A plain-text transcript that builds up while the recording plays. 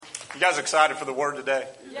You guys excited for the word today?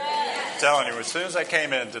 Yes. I'm telling you, as soon as I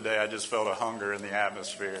came in today, I just felt a hunger in the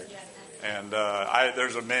atmosphere. And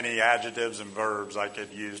there's many adjectives and verbs I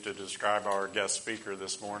could use to describe our guest speaker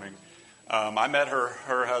this morning. I met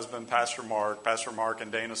her husband, Pastor Mark and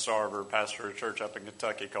Dana Sarver, pastor a church up in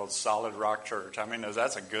Kentucky called Solid Rock Church. I mean,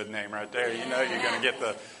 that's a good name right there. You know you're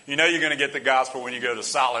going to get the gospel when you go to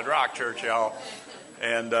Solid Rock Church, y'all.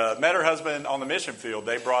 And met her husband on the mission field.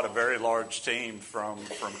 They brought a very large team from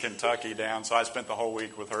Kentucky down. So I spent the whole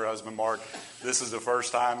week with her husband, Mark. This is the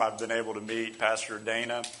first time I've been able to meet Pastor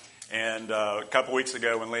Dana. And a couple weeks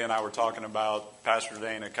ago when Leah and I were talking about Pastor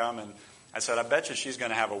Dana coming, I said, I bet you she's going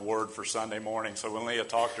to have a word for Sunday morning. So when Leah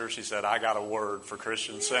talked to her, she said, I got a word for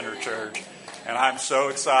Christian Center Church. And I'm so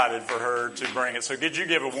excited for her to bring it. So could you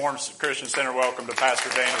give a warm Christian Center welcome to Pastor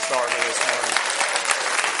Dana Sarver this morning?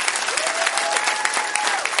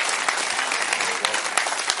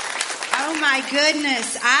 Oh my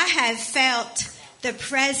goodness, I have felt the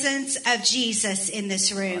presence of Jesus in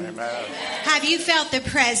this room. Amen. Have you felt the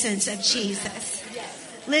presence of Jesus?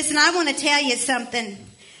 Listen, I want to tell you something.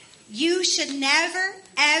 You should never,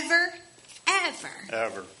 ever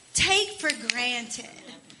take for granted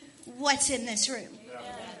what's in this room.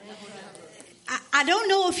 I don't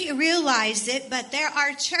know if you realize it, but there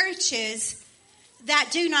are churches that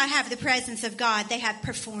do not have the presence of God. They have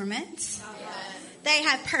performance. They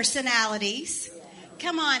have personalities.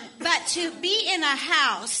 Come on. But to be in a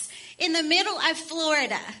house in the middle of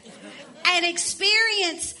Florida and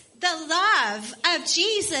experience the love of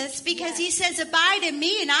Jesus, because he says, abide in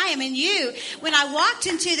me and I am in you. When I walked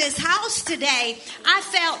into this house today, I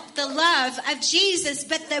felt the love of Jesus,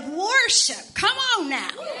 but the worship, come on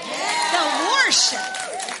now, the worship.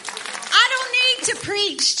 I don't need to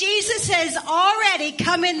preach. Jesus has already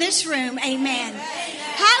come in this room. Amen.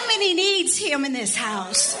 How many needs him in this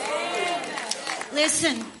house?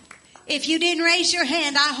 Listen, if you didn't raise your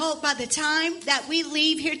hand, I hope by the time that we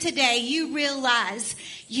leave here today, you realize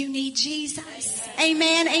you need Jesus.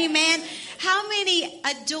 Amen, amen. How many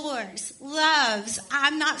adores, loves?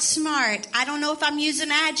 I'm not smart. I don't know if I'm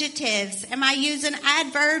using adjectives. Am I using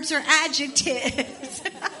adverbs or adjectives?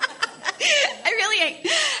 I really ain't.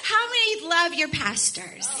 How many love your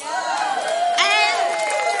pastors?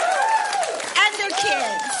 And their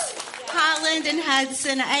kids? Holland and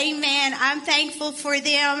Hudson, amen. I'm thankful for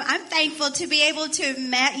them. I'm thankful to be able to have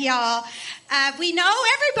met y'all. We know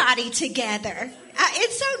everybody together.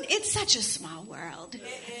 It's such a small world.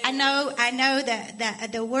 I know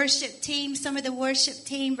the worship team, some of the worship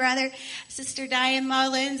team, brother, Sister Diane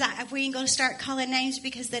Mullins. We ain't going to start calling names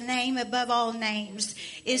because the name above all names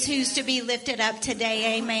is who's to be lifted up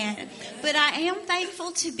today. Amen. But I am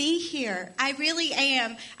thankful to be here. I really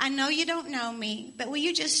am. I know you don't know me, but will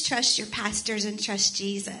you just trust your pastors and trust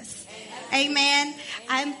Jesus? Amen.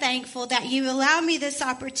 I'm thankful that you allow me this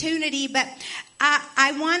opportunity, but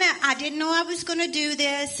I didn't know I was going to do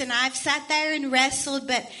this, and I've sat there and wrestled,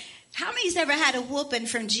 but how many's ever had a whooping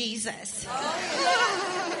from Jesus? There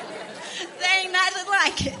ain't nothing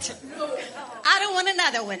like it. I don't want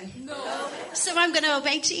another one. So I'm going to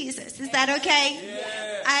obey Jesus. Is that okay?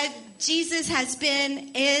 Jesus has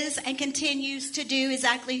been, is, and continues to do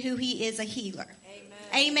exactly who he is, a healer.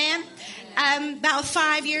 Amen. About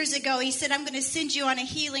 5 years ago, he said, I'm going to send you on a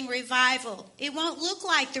healing revival. It won't look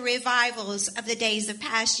like the revivals of the days of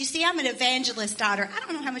past. You see, I'm an evangelist daughter. I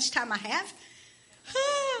don't know how much time I have.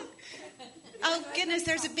 Oh, goodness,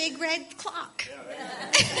 there's a big red clock.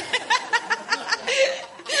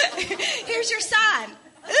 Here's your sign.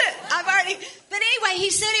 But anyway, he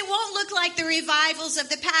said it won't look like the revivals of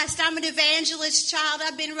the past. I'm an evangelist child.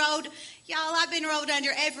 I've been rolled under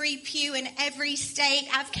every pew in every state.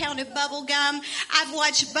 I've counted bubble gum. I've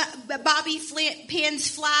watched Bobby Flint pins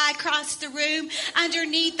fly across the room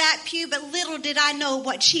underneath that pew. But little did I know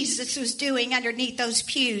what Jesus was doing underneath those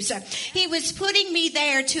pews. He was putting me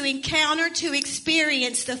there to encounter, to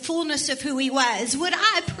experience the fullness of who he was. Would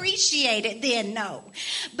I appreciate it then? No.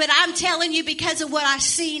 But I'm telling you, because of what I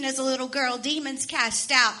seen as a little girl, demons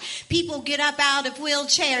cast out, people get up out of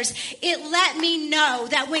wheelchairs. It let me know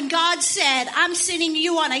that when God said, I'm sending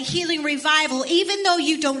you on a healing revival, even though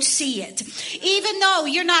you don't see it, even though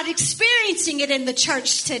you're not experiencing it in the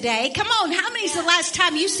church today. Come on, how many's the last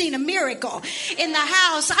time you've seen a miracle in the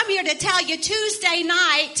house? I'm here to tell you, Tuesday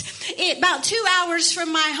night, about 2 hours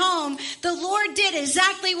from my home, the Lord did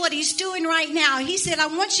exactly what he's doing right now. He said, I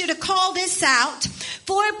want you to call this out.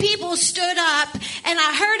 4 people stood up, and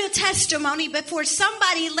I heard a testimony before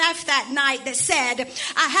somebody left that night that said,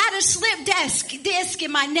 I had a slip disc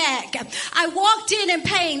in my neck. I walked in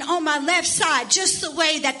pain on my left side, just the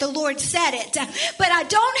way that the Lord said it. But I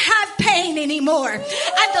don't have pain anymore. And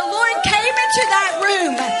the Lord came into that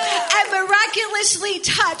room and miraculously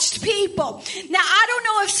touched people. Now, I don't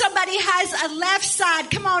know if somebody has a left side.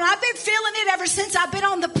 Come on, I've been feeling it ever since I've been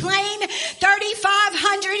on the plane,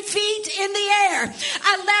 3,500 feet in the air.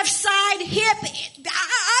 A left side hip.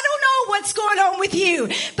 I don't know what's going on with you,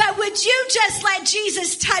 but would you just let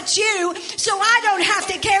Jesus touch you so I don't have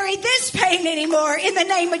to carry this pain anymore in the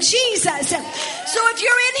name of Jesus? So if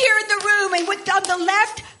you're in here in the room and with on the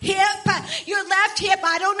left hip, your left hip,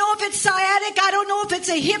 I don't know if it's sciatic, I don't know if it's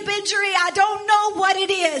a hip injury, I don't know what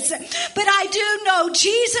it is, but I do know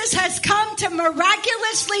Jesus has come to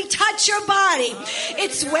miraculously touch your body.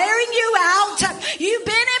 It's wearing you out. You've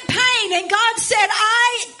been in pain, and God said,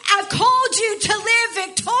 I've called you to live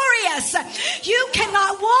victorious. You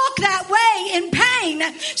cannot walk that way in pain.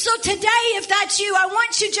 So today, if that's you, I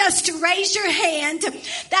want you just to raise your hand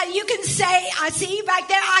that you can say, I see you back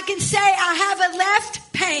there, I can say, I have a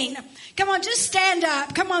left pain. Come on, just stand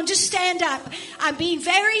up. Come on, just stand up. I'm being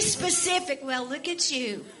very specific. Well, look at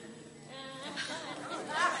you.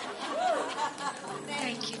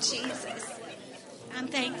 Thank you, Jesus. I'm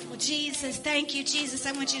thankful. Jesus, thank you, Jesus.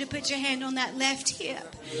 I want you to put your hand on that left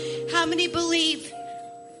hip. How many believe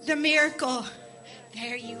the miracle?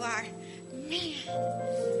 There you are. Man,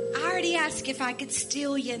 I already asked if I could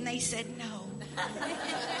steal you, and they said no.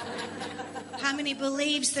 How many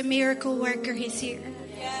believes the miracle worker is here?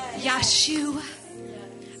 Yeshua.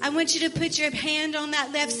 I want you to put your hand on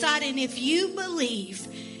that left side, and if you believe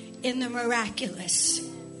in the miraculous,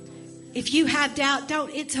 if you have doubt,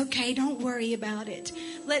 it's okay. Don't worry about it.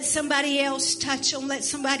 Let somebody else touch them. Let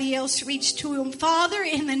somebody else reach to them. Father,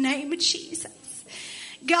 in the name of Jesus,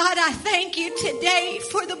 God, I thank you today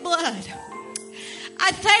for the blood.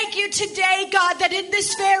 I thank you today, God, that in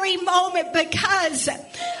this very moment, because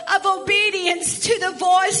of obedience to the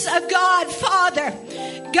voice of God, Father,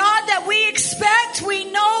 God, that we expect,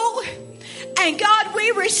 we know, and God,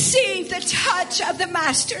 we receive the touch of the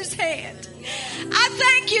Master's hand. I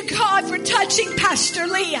thank you, God, for touching Pastor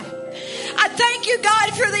Leah. I thank you, God,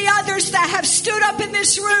 for the others that have stood up in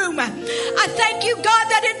this room. I thank you, God,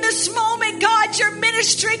 that in this moment, God, you're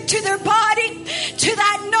ministering to their body, to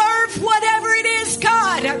that nerve, whatever it is,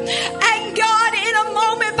 God. And God, in a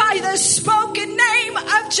moment, by the spoken name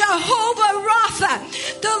of Jehovah Rapha,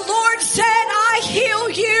 the Lord said, I heal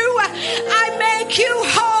you. I make you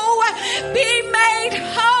whole. Be made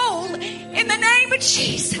whole in the name of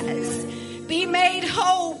Jesus. Be made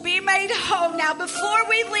whole. Be made whole. Now, before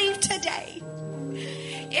we leave today,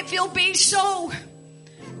 if you'll be so,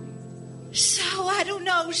 I don't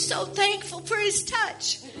know, so thankful for his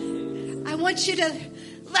touch, I want you to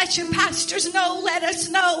let your pastors know, let us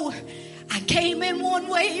know. I came in one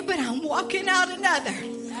way, but I'm walking out another.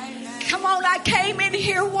 Come on, I came in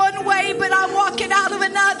here one way, but I'm walking out of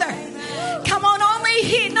another. Come on,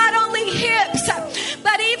 not only hips,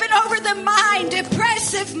 but even over the mind,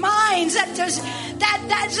 depressive minds,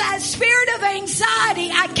 that spirit of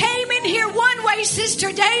anxiety. I came in here one way,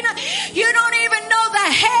 Sister Dana. You don't even know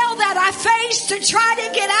the hell that I faced to try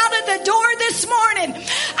to get out of the door this morning.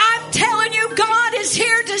 I'm telling you, God is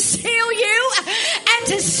here to heal you and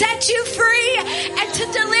to set you free and to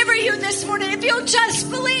deliver you this morning. If you'll just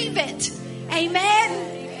believe it. Amen.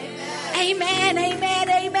 Amen, amen,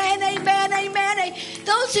 amen, amen, amen.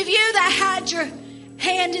 Those of you that had your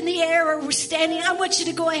hand in the air or were standing, I want you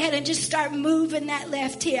to go ahead and just start moving that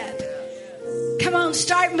left hip. Come on,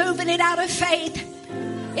 start moving it out of faith.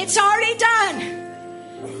 It's already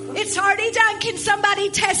done. It's already done. Can somebody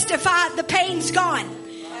testify the pain's gone?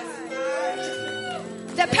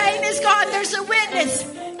 The pain is gone. There's a witness.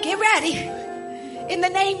 Get ready. In the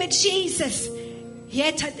name of Jesus.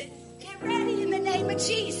 Get ready in the name of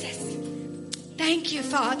Jesus. Thank you,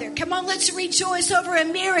 Father. Come on, let's rejoice over a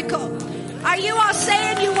miracle. Are you all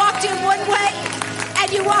saying you walked in one way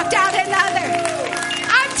and you walked out another?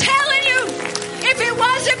 I'm telling you, if it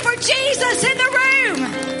wasn't for Jesus in the room,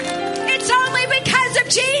 it's only because of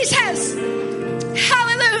Jesus.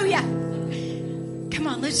 Hallelujah. Come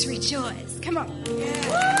on, let's rejoice. Come on.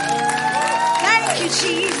 Thank you,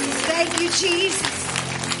 Jesus. Thank you, Jesus.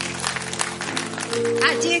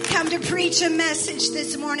 I did come to preach a message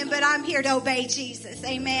this morning, but I'm here to obey Jesus.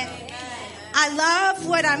 Amen. I love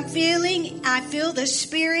what I'm feeling. I feel the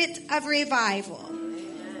spirit of revival.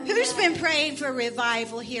 Who's been praying for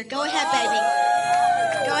revival here? Go ahead, baby.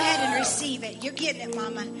 Go ahead and receive it. You're getting it,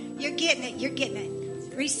 Mama. You're getting it. You're getting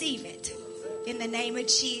it. Receive it in the name of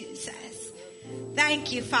Jesus.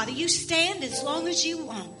 Thank you, Father. You stand as long as you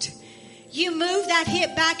want. You move that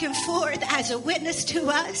hip back and forth as a witness to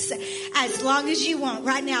us as long as you want.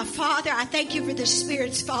 Right now, Father, I thank you for the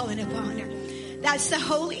Spirit's falling upon her. That's the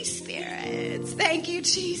Holy Spirit. Thank you,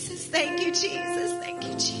 Jesus. Thank you, Jesus. Thank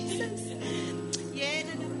you, Jesus. Yeah.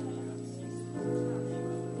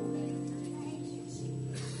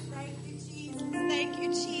 Thank you, Jesus. Thank you,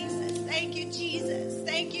 Jesus. Thank you, Jesus.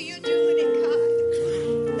 Thank you. You're doing it,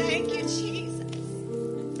 God. Thank you, Jesus.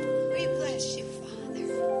 We bless you, Father.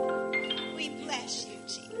 We bless you,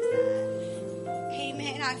 Jesus.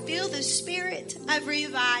 Amen. I feel the spirit of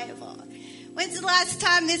revival. When's the last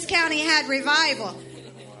time this county had revival?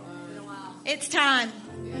 It's time.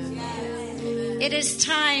 It is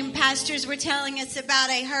time. Pastors were telling us about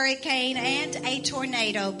a hurricane and a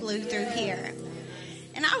tornado blew through here.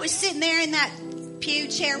 And I was sitting there in that pew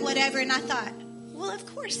chair, whatever, and I thought, well, of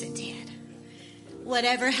course it did.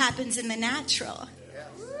 Whatever happens in the natural.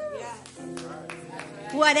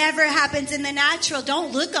 Whatever happens in the natural,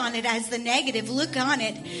 don't look on it as the negative. Look on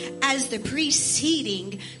it as the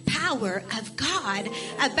preceding power of God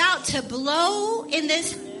about to blow in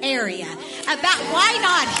this area. Why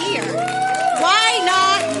not here? Why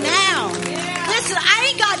not now? Listen, I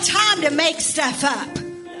ain't got time to make stuff up.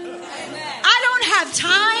 I don't have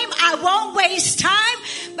time. I won't waste time.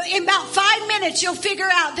 But in about 5 minutes, you'll figure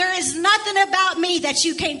out there is nothing about me that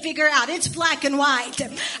you can't figure out. It's black and white.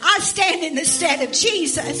 I stand in the stead of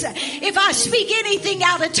Jesus. If I speak anything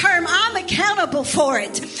out of term, I'm accountable for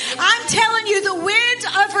it. I'm telling you, the wind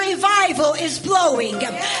of revival is blowing.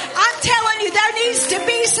 I'm telling you, there needs to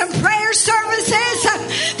be some prayer services.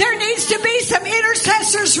 There needs to be some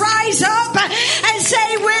intercessors rise up and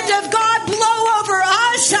say, wind of God, blow over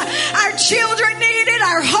us. Our children need it.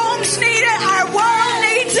 Our homes need it. Our world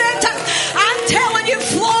needs it. I'm telling you,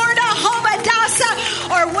 Florida, Homodasa,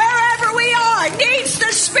 or wherever we are, needs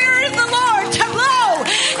the Spirit of the Lord to blow.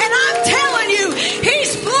 And I'm telling you,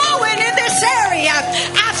 He's blowing in this area.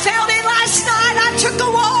 I felt it last night. I took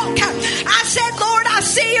a walk. I said, Lord, I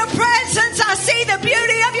see your presence. I see the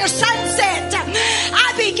beauty of your sunset.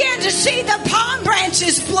 I began to see the palm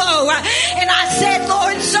branches blow. And I said,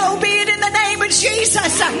 Lord, so be it in the name of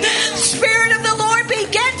Jesus. Spirit of the Lord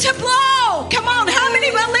began to blow. Come on, how many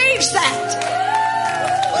believes that?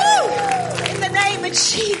 Woo! In the name of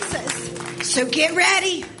Jesus. So get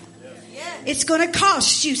ready. It's going to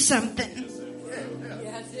cost you something.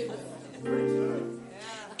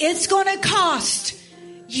 It's going to cost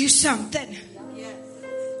you something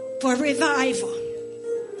for revival.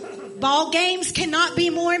 Ball games cannot be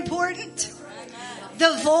more important.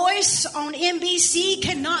 The Voice on NBC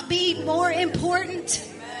cannot be more important.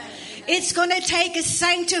 It's going to take a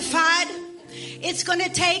sanctified, it's going to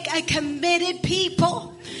take a committed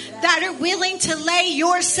people that are willing to lay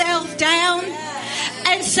yourself down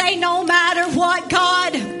and say, no matter what,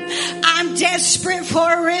 God, I'm desperate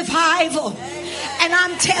for a revival. And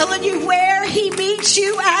I'm telling you, where He meets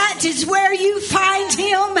you at is where you find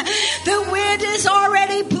Him. The wind is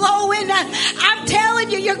already blowing. I'm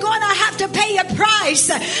telling you, you're going to have to pay a price.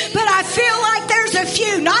 But I feel like there's a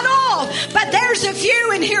few, not all, but there's a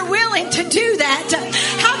few in here willing to do that.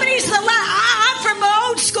 How many's the I'm from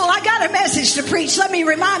old school. I got a message to preach. Let me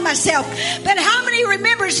remind myself. But how many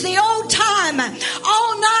remembers the old time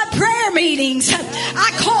all-night prayer meetings?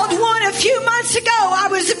 I called one a few months ago. I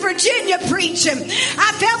was in Virginia preaching.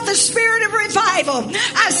 I felt the spirit of revival.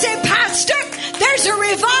 I said, Pastor, there's a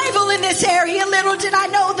revival in this area. Little did I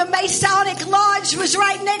know the Masonic Lodge was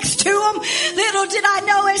right next to them. Little did I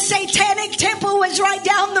know a satanic temple was right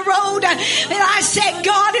down the road. And I said,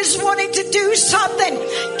 God is wanting to do something.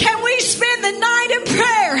 Can we spend the night in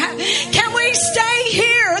prayer? Can we stay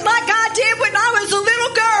here like I did when I was a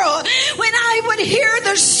little girl? When I would hear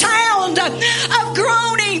the sound of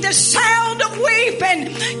groaning, the sound of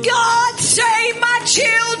weeping. God, save my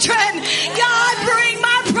children. God, bring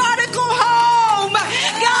my prodigal home.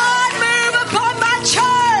 God, move upon my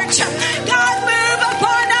church. God, move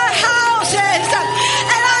upon our houses.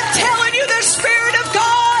 And I'm telling you, the Spirit of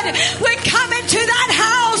God would come into that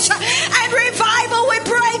house and revival would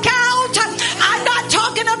break out. I'm not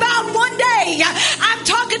talking about one day. I'm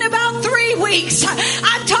talking about 3 weeks.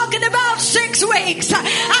 I'm talking about 6 weeks.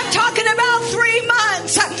 I'm talking about 3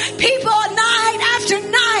 months. People night after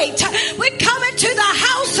night would come into the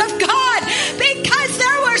house of God because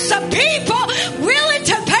there were some people willing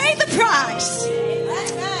to pay the price.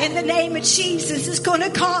 In the name of Jesus, it's going to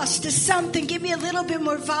cost us something. Give me a little bit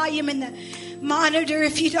more volume in the monitor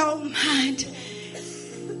if you don't mind.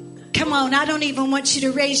 Come on, I don't even want you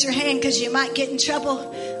to raise your hand because you might get in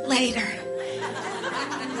trouble later.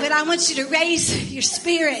 But I want you to raise your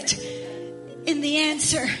spirit in And the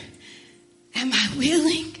answer, am I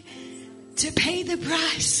willing to pay the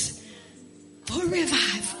price for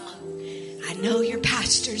revival? I know your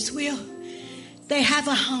pastors will. They have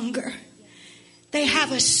a hunger. They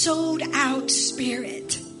have a sold out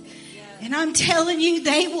spirit. And I'm telling you,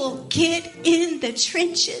 they will get in the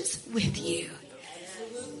trenches with you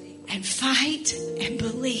and fight and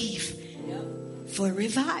believe for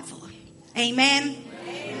revival. Amen.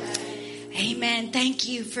 Amen. Thank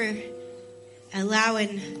you for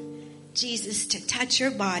allowing Jesus to touch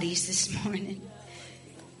your bodies this morning.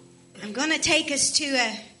 I'm going to take us to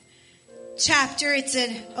a chapter. It's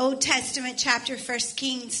an Old Testament chapter, 1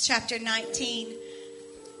 Kings chapter 19,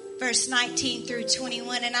 verse 19 through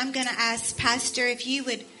 21. And I'm going to ask Pastor if you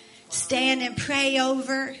would stand and pray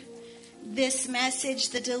over this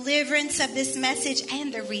message, the deliverance of this message,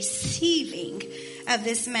 and the receiving of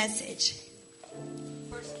this message.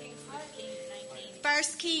 1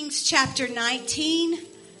 Kings chapter 19,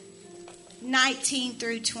 19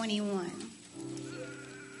 through 21.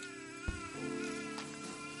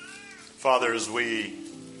 Father, as we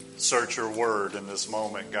search your word in this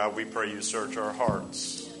moment, God, we pray you search our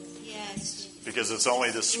hearts. Yes. Because it's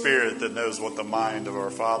only the Spirit that knows what the mind of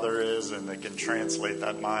our Father is and that can translate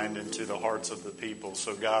that mind into the hearts of the people.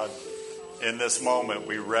 So, God, in this moment,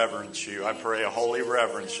 we reverence you. I pray a holy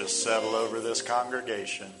reverence just settle over this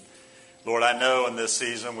congregation. Lord, I know in this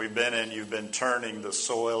season we've been in, you've been turning the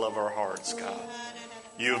soil of our hearts, God.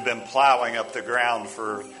 You've been plowing up the ground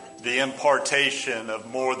for the impartation of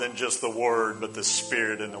more than just the Word, but the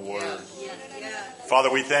Spirit in the Word.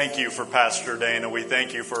 Father, we thank you for Pastor Dana. We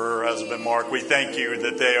thank you for her husband, Mark. We thank you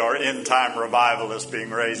that they are end-time revivalists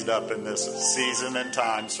being raised up in this season and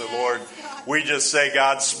time. So, Lord, we just say,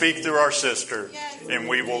 God, speak through our sister, and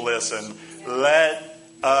we will listen. Let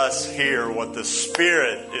us hear what the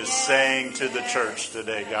Spirit is saying to the church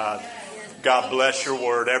today, God. God bless your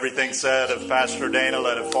word. Everything said of Pastor Dana,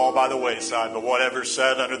 let it fall by the wayside. But whatever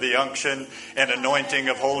said under the unction and anointing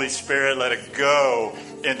of Holy Spirit, let it go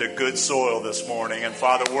into good soil this morning. And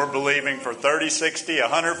Father, we're believing for 30, 60,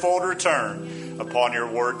 100-fold return upon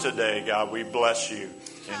your word today. God, we bless you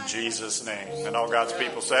in Jesus' name. And all God's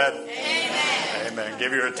people said, Amen. Amen.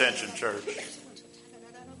 Give your attention, church.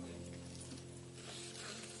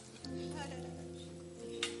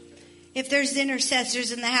 If there's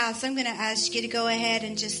intercessors in the house, I'm going to ask you to go ahead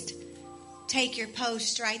and just take your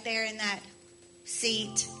post right there in that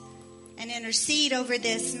seat and intercede over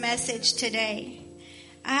this message today.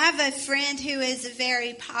 I have a friend who is a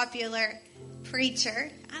very popular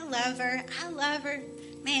preacher. I love her.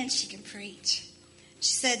 Man, she can preach.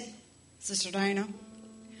 She said, Sister Dana,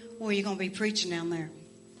 where are you going to be preaching down there?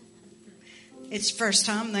 It's first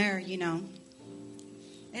time there, you know.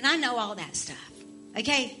 And I know all that stuff.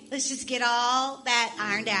 Okay, let's just get all that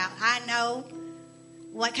ironed out. I know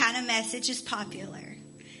what kind of message is popular.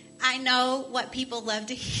 I know what people love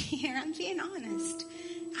to hear. I'm being honest.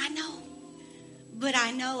 I know. But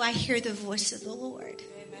I know I hear the voice of the Lord.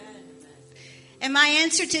 Amen. And my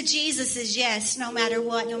answer to Jesus is yes, no matter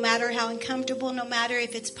what, no matter how uncomfortable, no matter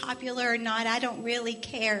if it's popular or not, I don't really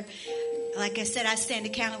care. Like I said, I stand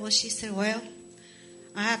accountable. She said, well,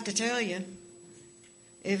 I have to tell you,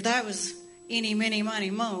 if that was any, many, money,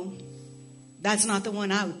 mo, that's not the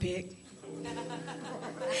one I would pick.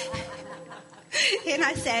 And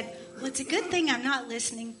I said, well, it's a good thing I'm not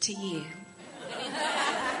listening to you.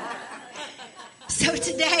 So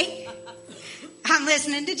today, I'm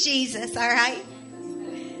listening to Jesus, all right?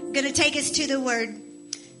 I'm going to take us to the word.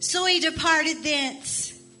 So he departed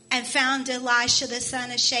thence and found Elisha the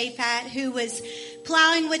son of Shaphat, who was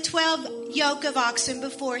plowing with 12 yoke of oxen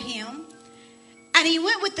before him. And he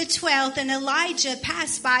went with the 12th, and Elijah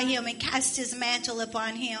passed by him and cast his mantle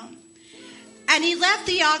upon him. And he left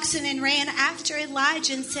the oxen and ran after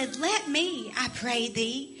Elijah and said, let me, I pray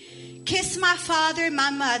thee, kiss my father and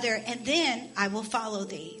my mother, and then I will follow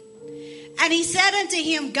thee. And he said unto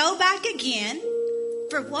him, go back again,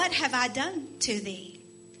 for what have I done to thee?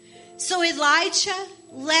 So Elijah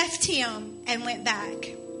left him and went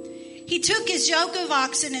back. He took his yoke of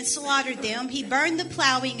oxen and slaughtered them. He burned the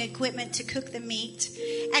plowing equipment to cook the meat,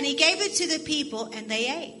 and he gave it to the people, and they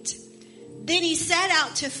ate. Then he set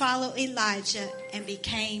out to follow Elijah and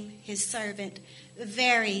became his servant.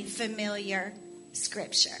 Very familiar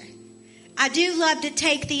scripture. I do love to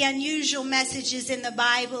take the unusual messages in the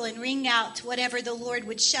Bible and ring out whatever the Lord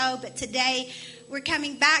would show. But today we're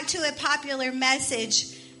coming back to a popular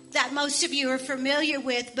message that most of you are familiar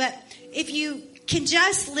with. But if you can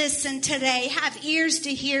just listen today, have ears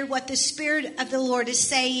to hear what the Spirit of the Lord is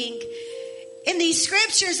saying. In these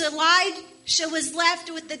scriptures, Elijah was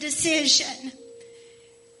left with the decision.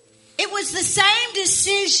 It was the same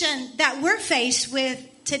decision that we're faced with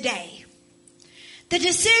today. The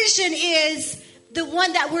decision is the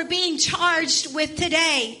one that we're being charged with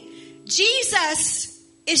today. Jesus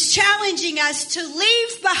is challenging us to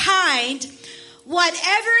leave behind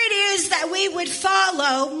whatever it is that we would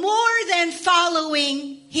follow more than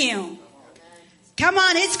following him. Come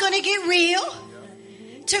on, it's going to get real.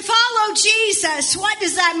 To follow Jesus, what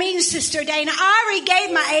does that mean, Sister Dana? I already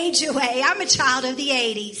gave my age away. I'm a child of the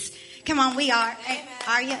 80s. Come on, we are.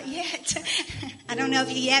 Are you yet? I don't know if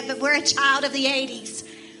you yet, but we're a child of the 80s.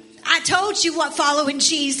 I told you what following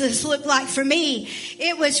Jesus looked like for me.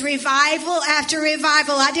 It was revival after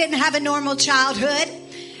revival. I didn't have a normal childhood.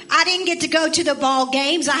 I didn't get to go to the ball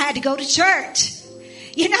games. I had to go to church.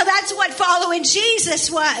 You know, that's what following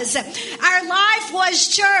Jesus was. Our life was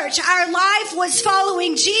church. Our life was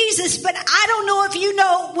following Jesus. But I don't know if you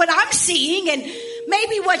know what I'm seeing and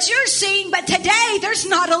maybe what you're seeing. But today, there's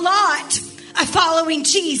not a lot of following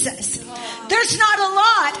Jesus. There's not a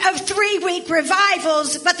lot of 3-week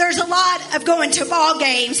revivals, but there's a lot of going to ball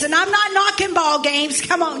games. And I'm not knocking ball games.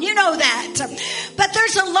 Come on, you know that. But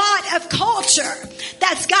there's a lot of culture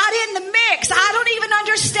that's got in the mix. I don't even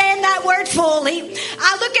understand that word fully.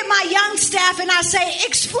 I look at my young staff and I say,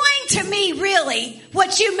 explain to me really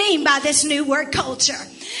what you mean by this new word culture.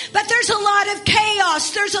 But there's a lot of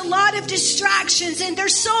chaos. There's a lot of distractions and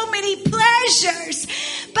there's so many pleasures.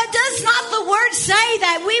 But does not the word say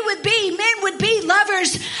that men would be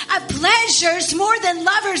lovers of pleasures more than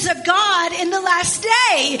lovers of God in the last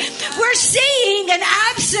day? We're seeing an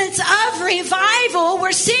absence of revival.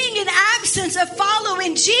 We're seeing an absence of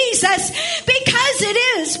following Jesus because it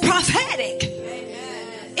is prophetic.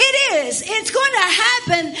 It is. It's going to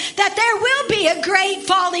happen that there will be a great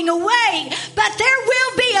falling away, but there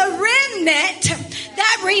will be a remnant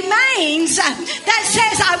that remains that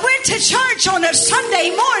says, I went to church on a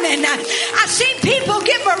Sunday morning. I've seen people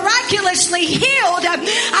get miraculously healed.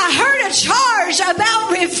 I heard a charge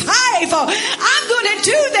about revival. I'm going to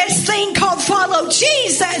do this thing called follow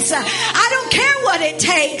Jesus. I don't care what it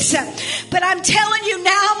takes, but I'm telling you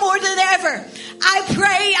now more than ever, I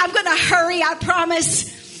pray, I'm going to hurry, I promise.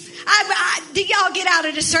 Do y'all get out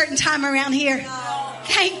at a certain time around here?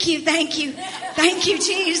 Thank you,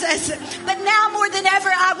 Jesus. But now more than ever,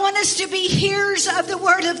 I want us to be hearers of the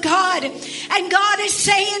word of God. And God is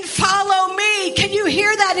saying, follow me. Can you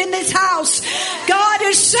hear that in this house? God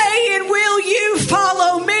is saying, will you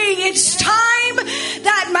follow me? It's time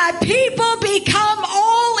that my people become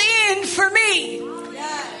all in for me.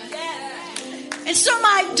 And so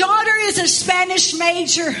my daughter is a Spanish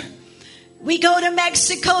major. We go to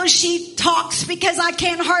Mexico. She talks because I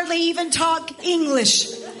can't hardly even talk English.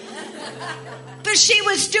 But she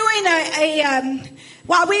was doing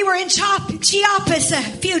while we were in Chiapas a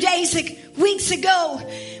few weeks ago,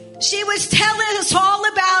 she was telling us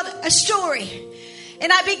all about a story.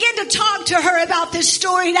 And I began to talk to her about this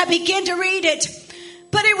story and I began to read it.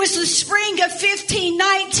 But it was the spring of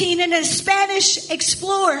 1519 and a Spanish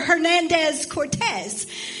explorer, Hernandez Cortez,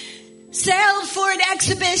 sailed for an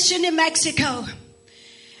exhibition in Mexico.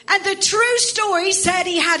 And the true story said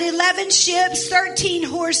he had 11 ships, 13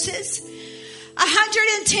 horses,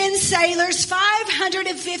 110 sailors,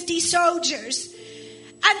 550 soldiers.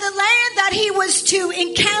 And the land that he was to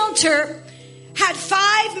encounter had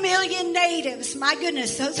 5 million natives. My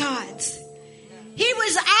goodness, those odds. He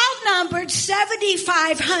was outnumbered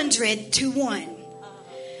 7,500 to 1.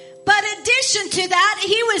 But in addition to that,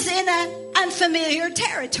 he was in an unfamiliar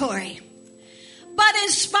territory. But in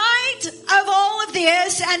spite of all of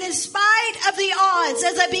this and in spite of the odds,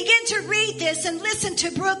 as I begin to read this and listen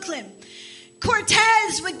to Brooklyn,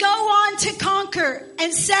 Cortez would go on to conquer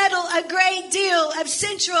and settle a great deal of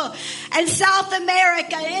Central and South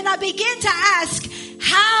America. And I begin to ask,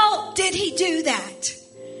 how did he do that?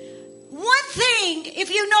 One thing,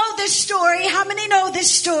 if you know this story, how many know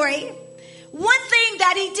this story? One thing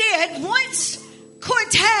that he did, once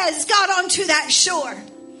Cortez got onto that shore,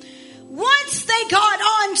 once they got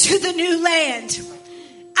onto the new land,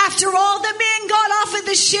 after all the men got off of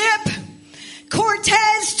the ship,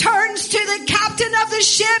 Cortez turns to the captain of the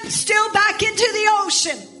ship, still back into the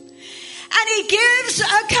ocean, and he gives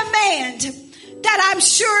a command that I'm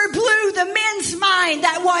sure blew the men's mind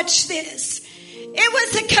that watched this. It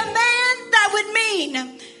was a command that would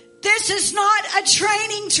mean this is not a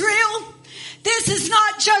training drill. This is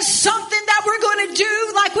not just something that we're going to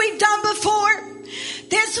do like we've done before.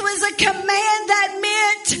 This was a command that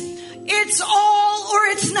meant it's all or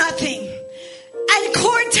it's nothing. And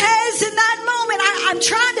Cortez in that moment, I'm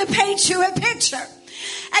trying to paint you a picture.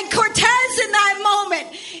 And Cortez in that moment,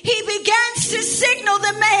 he begins to signal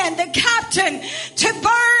the man, the captain, to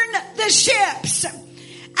burn the ships.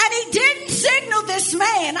 And he didn't signal this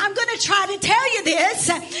man. I'm going to try to tell you this.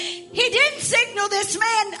 He didn't signal this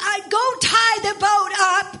man, go tie the boat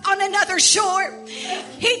up on another shore.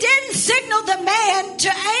 He didn't signal the man to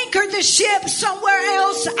anchor the ship somewhere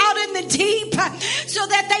else out in the deep so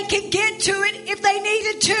that they could get to it if they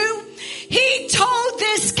needed to. He told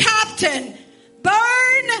this captain,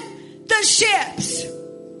 burn the ships.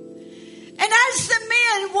 And as the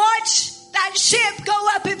men watched that ship go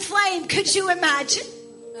up in flame, could you imagine?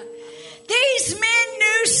 These men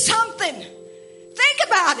knew something. Think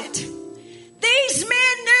about it. These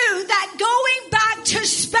men knew that going back to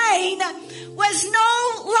Spain was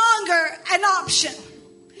no longer an option.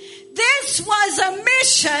 This was a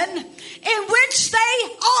mission in which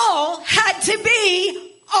they all had to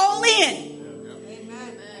be all in.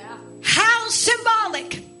 How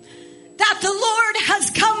symbolic that the Lord has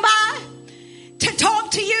come by to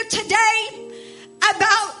talk to you today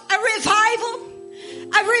about a revival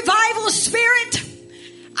spirit.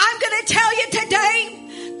 I'm going to tell you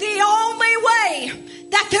today, the only way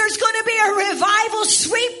that there's going to be a revival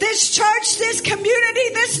sweep this church, this community,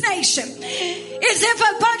 this nation, is if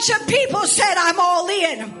a bunch of people said, I'm all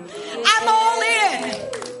in. I'm all in.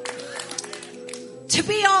 To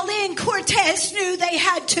be all in, Cortez knew they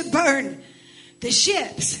had to burn the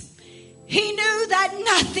ships. He knew that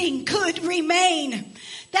nothing could remain.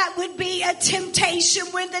 That would be a temptation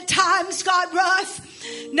when the times got rough.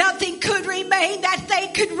 Nothing could remain that they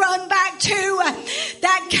could run back to.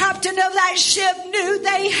 That captain of that ship knew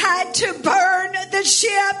they had to burn the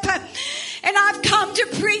ship. And I've come to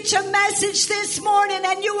preach a message this morning,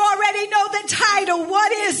 and you already know the title.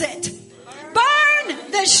 What is it? Burn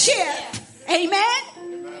the ship. Amen?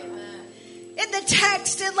 In the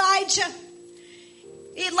text, Elisha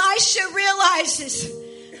realizes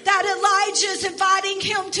that Elijah's inviting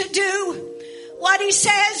him to do what he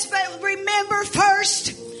says, but remember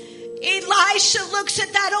first, Elisha looks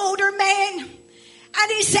at that older man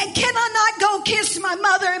and he said, can I not go kiss my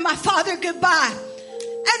mother and my father goodbye?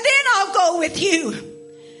 And then I'll go with you.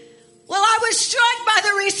 Well, I was struck by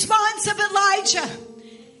the response of Elijah.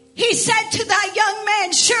 He said to that young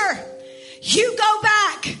man, sure, you go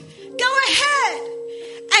back. Go ahead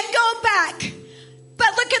and go back.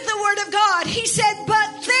 But look at the word of God. He said,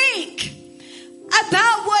 but think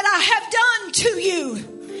about what I have done to you.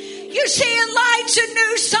 You see, Elijah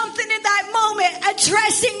knew something in that moment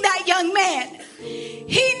addressing that young man.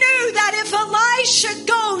 He knew that if Elisha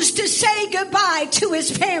goes to say goodbye to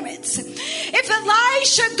his parents, if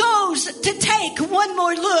Elisha goes to take one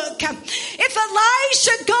more look, if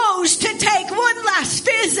Elisha goes to take one last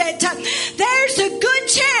visit, there's a good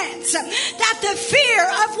chance that the fear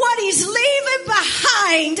of what he's leaving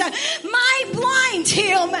behind might blind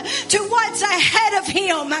him to what's ahead of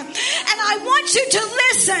him. And I want you to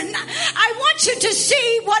listen. I want you to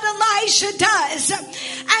see what Elisha does.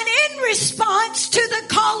 And in response to the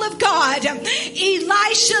call of God,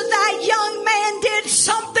 Elisha, that young man, did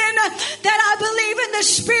something that I believe in the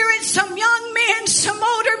spirit. Some young men, some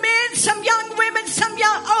older men, some young women, some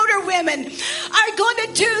older women are going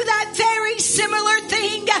to do that very similar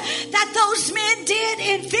thing that those men did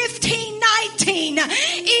in 1519.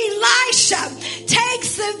 Elisha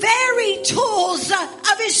takes the very tools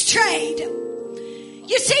of his trade.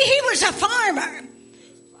 You see, he was a farmer.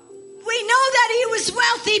 We know that he was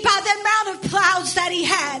wealthy by the amount of plows that he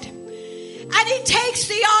had. And he takes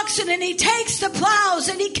the oxen and he takes the plows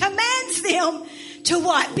and he commands them to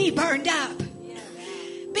what? Be burned up.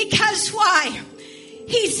 Because why?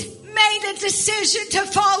 He's made a decision to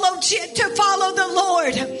follow the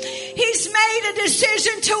Lord. He's made a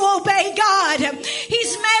decision to obey God.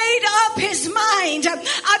 He's made up his mind.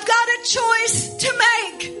 I've got a choice to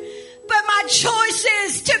make, but my choice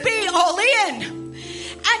is to be all in.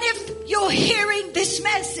 And if you're hearing this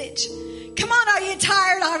message, come on, are you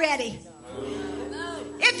tired already?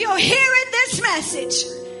 If you're hearing this message,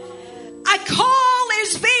 a call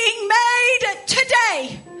is being made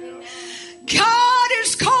today. God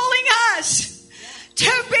is calling us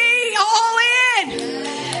to be all in.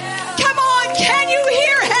 Come on, can you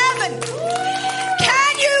hear heaven?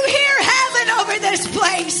 Can you hear heaven over this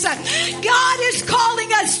place? God is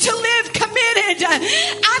calling us to live committed.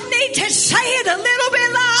 I need to say it a little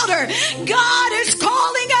bit louder. God is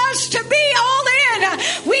calling us to be all in.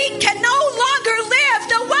 We can no longer live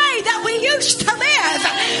the way that we used to live.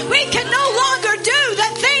 We can no longer do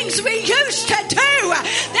the things we used to do.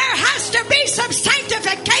 There has to be some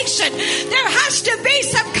sanctification. There has to be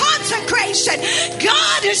some consecration.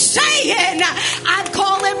 God is saying, I'm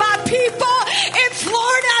calling my people in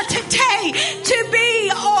Florida today to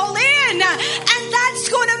be all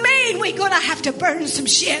some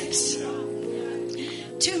ships.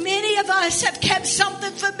 Too many of us have kept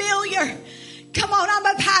something familiar. Come on, I'm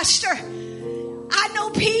a pastor. I know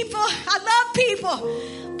people. I love people.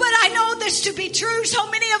 But I know this to be true. So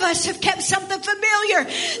many of us have kept something familiar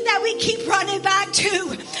that we keep running back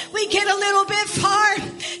to. We get a little bit far.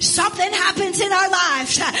 Something happens in our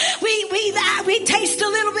lives. We taste a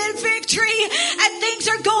little bit of victory and things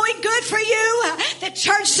are going good for you. The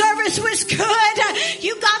church service was good.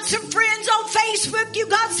 You got some friends on Facebook. You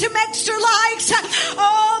got some extra likes.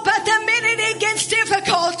 Oh, but the minute it gets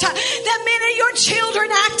difficult, the minute your children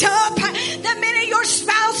act up, the minute your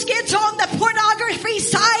spouse gets on the pornography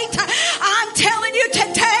site, I'm telling you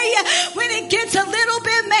today, when it gets a little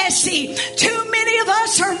bit messy, too many of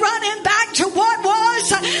us are running back to what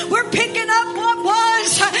was. We're picking up what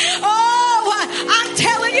was. Oh, I'm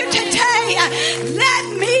telling you today,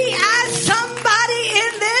 let me ask somebody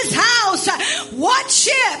in this house, what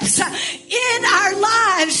ships in our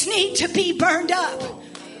lives need to be burned up?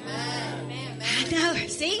 I know.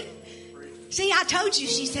 See, I told you.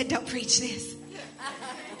 She said, don't preach this.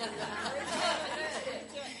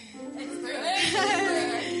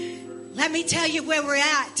 Let me tell you where we're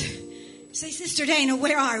at. Say, Sister Dana,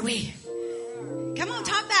 where are we? Come on,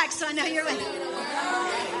 talk back so I know you're with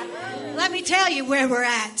me. Let me tell you where we're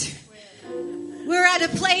at. We're at a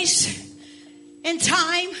place in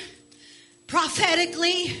time,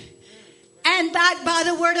 prophetically, and backed by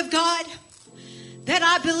the Word of God, that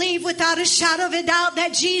I believe without a shadow of a doubt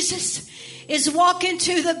that Jesus is walking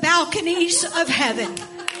to the balconies of heaven.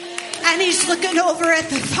 And he's looking over at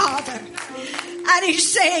the Father. And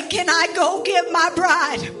he's saying, can I go get my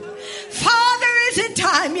bride? Father, isn't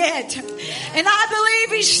time yet? And I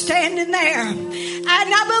believe he's standing there. And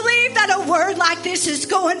I believe that a word like this is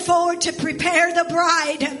going forward to prepare the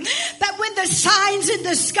bride. That when the signs in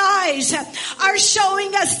the skies are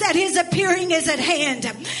showing us that his appearing is at hand.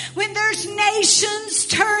 When there's nations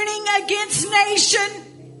turning against nation.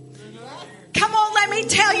 Come on, let me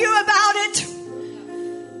tell you about it.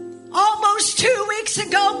 Almost 2 weeks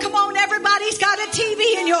ago, come on, everybody's got a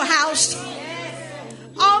TV in your house.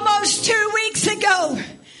 Almost 2 weeks ago,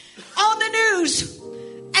 on the news,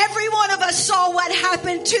 every one of us saw what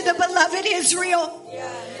happened to the beloved Israel.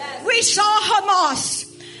 We saw Hamas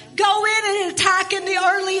go in and attack in the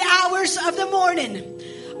early hours of the morning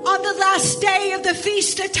on the last day of the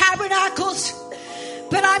Feast of Tabernacles.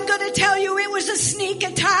 But I'm going to tell you, it was a sneak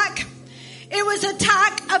attack. It was an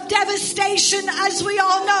attack of devastation, as we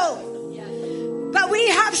all know. But we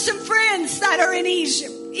have some friends that are in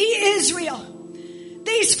Israel.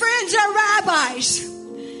 These friends are rabbis.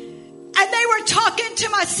 And they were talking to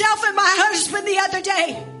myself and my husband the other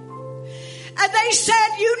day. And they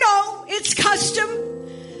said, you know, it's custom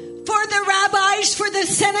for the rabbis, for the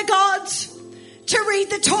synagogues, to read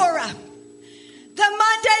the Torah. The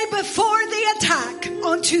Monday before the attack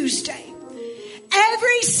on Tuesday,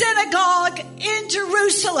 every synagogue in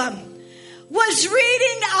Jerusalem was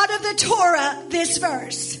reading out of the Torah this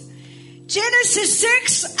verse. Genesis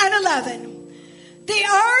 6 and 11. The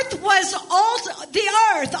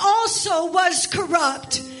earth also was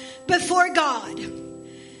corrupt before God.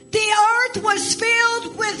 The earth was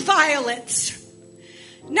filled with violence.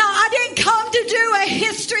 Now, I didn't come to do a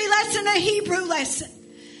history lesson, a Hebrew lesson.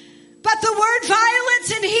 But the word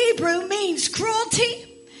violence in Hebrew means cruelty.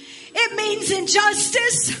 It means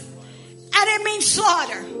injustice, and it means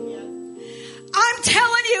slaughter. I'm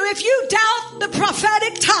telling you, if you doubt the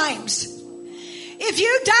prophetic times, if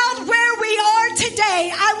you doubt where we are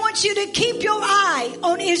today, I want you to keep your eye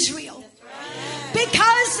on Israel.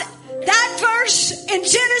 Because that verse in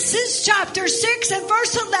Genesis chapter 6 and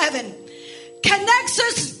verse 11 connects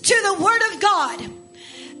us to the Word of God.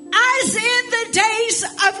 As in the days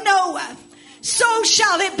of Noah, so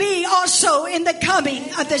shall it be also in the coming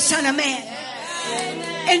of the Son of Man.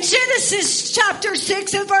 In Genesis chapter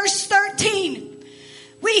 6 and verse 13,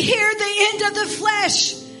 we hear the end of the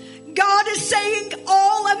flesh. God is saying,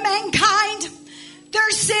 all of mankind,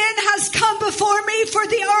 their sin has come before me, for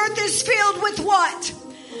the earth is filled with what?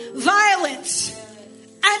 Violence.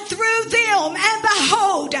 And through them, and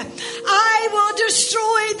behold, I will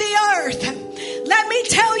destroy the earth. Let me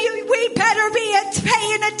tell you, we better be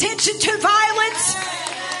paying attention to violence.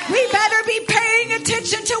 We better be paying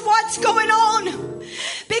attention to what's going on.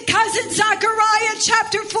 Because in Zechariah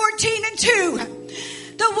chapter 14 and 2,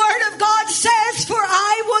 the word of God says, for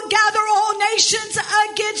I will gather all nations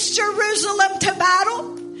against Jerusalem to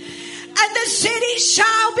battle, and the city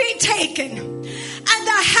shall be taken, and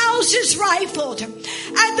the houses rifled,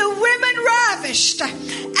 and the women ravished,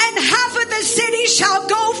 and half of the city shall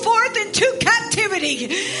go forth into captivity,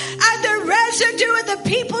 and the residue of the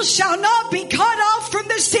people shall not be cut off from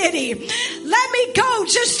the city. Let me go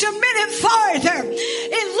just a minute farther.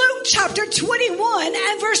 In Luke chapter 21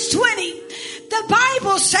 and verse 20, the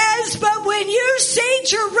Bible says, but when you see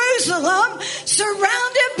Jerusalem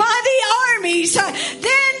surrounded by the armies,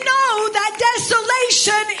 then know that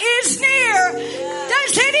desolation is near.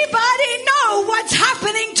 Does anybody know what's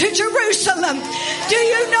happening to Jerusalem? Do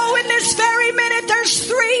you know in this very minute there's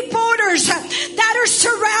 3 borders that are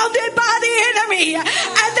surrounded by the enemy,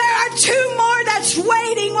 and there are 2 more that's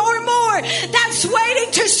waiting, or more that's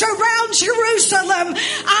waiting to surround Jerusalem?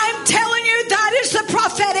 I'm telling you, that is the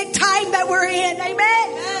prophetic time that we're in.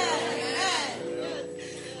 Amen.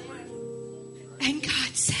 And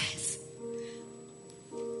God says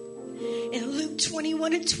in Luke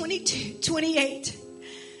 21 and 28,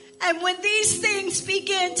 and when these things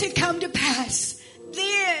begin to come to pass,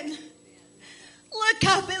 then look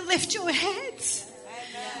up and lift your heads,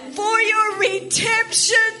 for your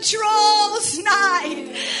redemption draws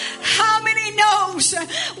nigh. How many knows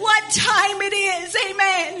what time it is?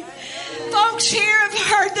 Amen. Folks here have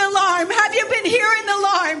heard the alarm. Have you been hearing the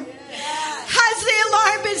alarm? Has the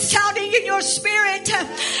alarm been sounding in your spirit?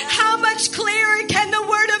 How much clearer can the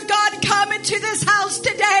word of God come into this house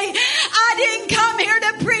today? I didn't come here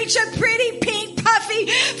to preach a pretty, pink, puffy,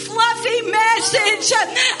 fluffy message.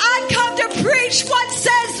 I come to preach what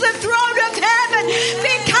says the throne of heaven,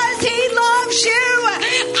 because he loves you.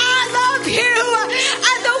 I love you.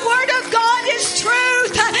 And the word of God is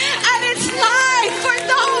truth. And it's life for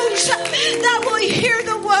those that will hear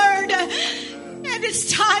the word. And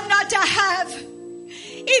it's time not to have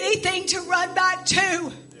anything to run back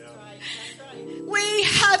to. We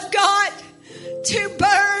have got to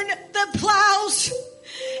burn the plows.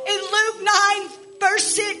 In Luke 9 verse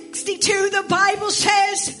 62, the Bible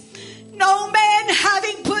says, no man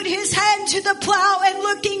having put his hand to the plow and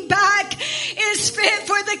looking back is fit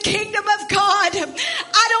for the kingdom of God.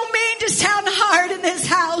 I don't mean to sound hard in this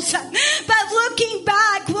house, but looking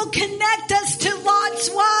back will connect us to Lot's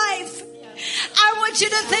wife. I want you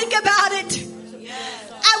to think about it.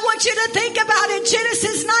 I want you to think about it.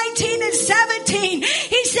 Genesis 19 and 17.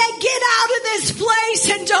 He said, get out of this place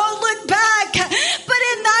and don't look back. But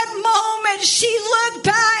in that moment, she looked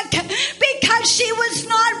back because she was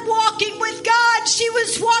not walking with God. She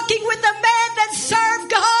was walking with a man that served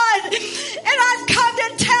God. And I've come to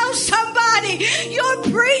tell somebody, your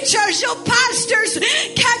preachers, your pastors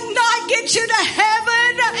cannot get you to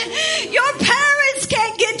heaven. Your parents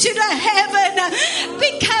can't get you to heaven,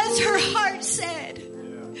 because her heart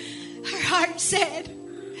said,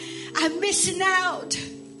 I'm missing out.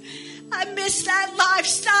 I miss that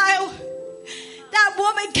lifestyle. That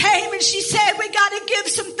woman came and she said, we got to give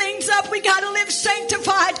some things up. We got to live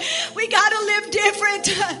sanctified. We got to live different.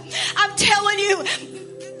 I'm telling you,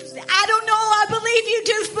 I don't know. I believe you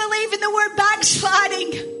do believe in the word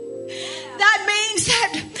backsliding. That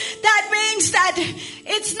means that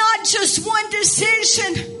it's not just one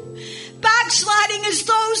decision. Backsliding is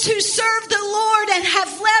those who serve the Lord and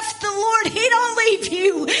have left the Lord. He don't leave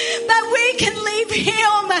you, but we can leave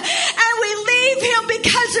him. And we leave him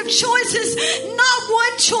because of choices. Not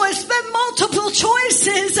one choice, but multiple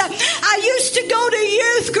choices. I used to go to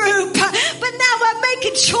youth group, but now I'm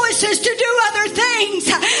making choices to do other things.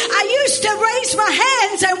 I used to raise my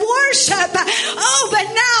hands and worship. Oh, but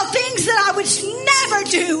now things that I would never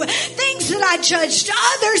do, things that I judged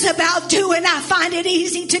others about doing, I find it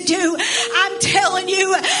easy to do. I'm telling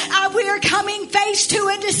you, we are coming face to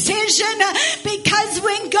a decision, because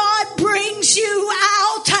when God brings you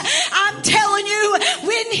out, I'm telling you,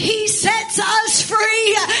 when he sets us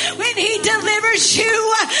free, when he delivers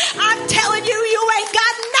you, I'm telling you, you ain't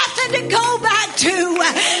got nothing to go back to.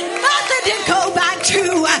 Nothing to go back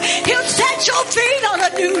to. He'll set your feet on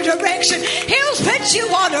a new direction. He'll put you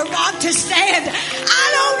on a rock to stand. I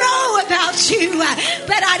don't know about you,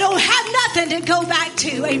 but I don't have nothing to go back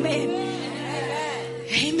to. Amen.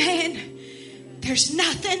 Amen. There's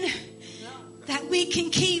nothing that we can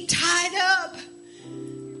keep tied up.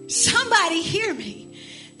 Somebody hear me,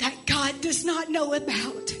 that God does not know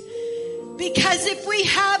about. Because if we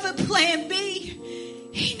have a plan B,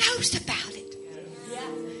 he knows about it.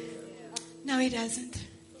 No, he doesn't.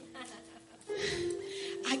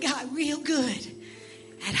 I got real good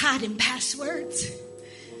at hiding passwords.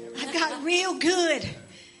 I got real good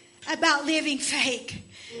about living fake.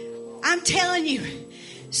 I'm telling you,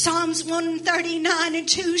 Psalms 139 and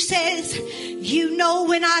 2 says, you know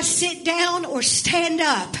when I sit down or stand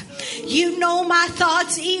up. You know my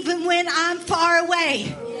thoughts even when I'm far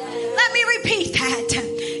away. Let me repeat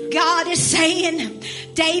that. God is saying,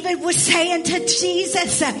 David was saying to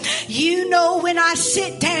Jesus, you know when I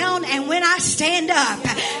sit down and when I stand up.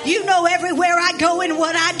 You know everywhere I go and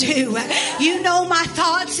what I do. You know my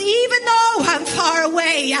thoughts even though I'm far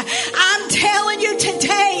away. I'm telling you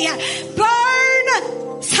today,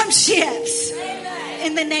 burn some ships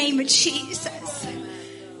in the name of Jesus.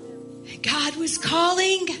 God was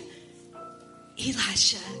calling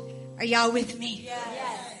Elisha. Are y'all with me?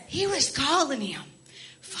 He was calling him.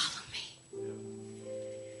 Follow me.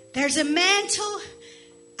 There's a mantle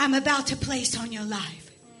I'm about to place on your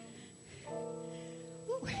life.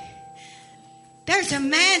 Ooh. There's a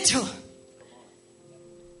mantle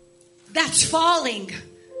that's falling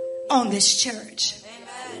on this church.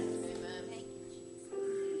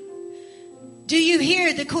 Do you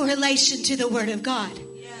hear the correlation to the Word of God?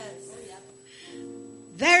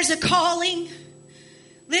 There's a calling.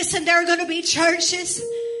 Listen, there are going to be churches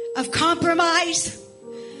of compromise.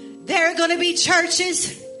 There are going to be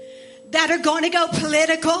churches that are going to go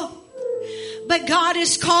political. But God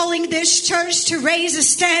is calling this church to raise a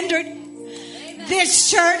standard.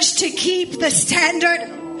 This church to keep the standard.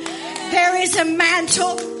 There is a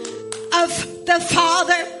mantle of the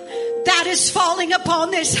Father that is falling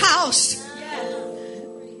upon this house.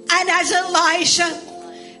 And as Elisha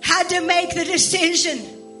had to make the decision,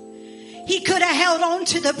 he could have held on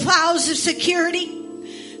to the plows of security.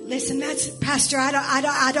 Listen, that's Pastor.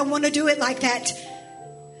 I don't want to do it like that.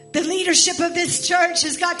 The leadership of this church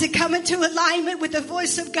has got to come into alignment with the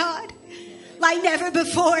voice of God like never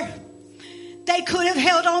before. They could have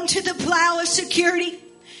held on to the plow of security.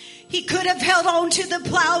 He could have held on to the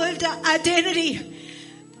plow of identity.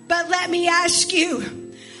 But let me ask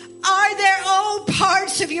you, are there old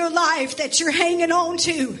parts of your life that you're hanging on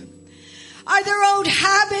to? Are there old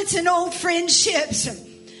habits and old friendships?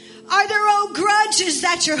 Are there old grudges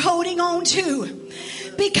that you're holding on to?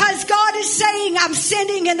 Because God is saying, I'm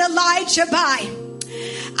sending an Elijah by.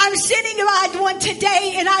 I'm sending one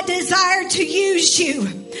today, and I desire to use you.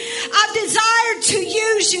 I desire to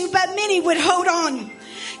use you, but many would hold on.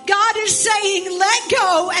 God is saying, let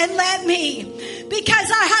go and let me,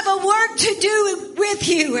 because I have a work to do with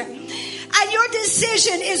you. And your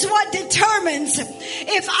decision is what determines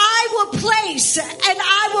if I will place and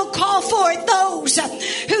I will call forth those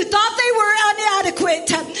who thought they were inadequate,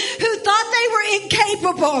 who thought they were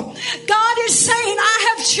incapable. God is saying,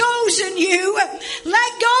 I have chosen you.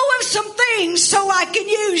 Let go of some things so I can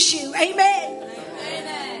use you. Amen.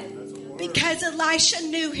 Amen. Because Elisha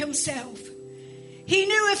knew himself. He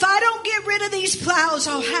knew, if I don't get rid of these plows,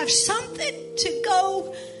 I'll have something to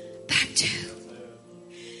go back to.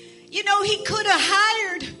 You know, he could have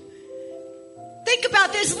hired. Think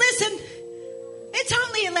about this. Listen, it's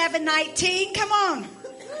only 11:19. Come on.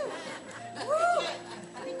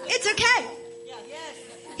 It's okay.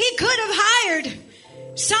 He could have hired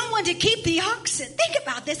someone to keep the oxen. Think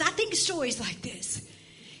about this. I think stories like this.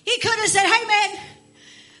 He could have said, hey, man,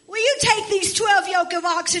 will you take these 12 yoke of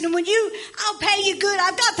oxen, and I'll pay you good.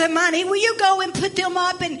 I've got the money. Will you go and put them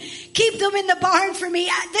up and keep them in the barn for me?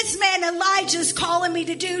 This man Elijah's calling me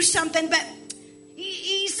to do something, but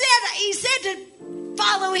he said to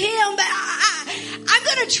follow him, but I'm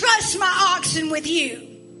going to trust my oxen with you.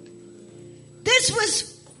 This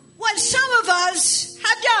was what some of us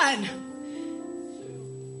have done.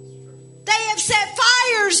 They have set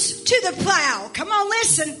fires to the plow. Come on,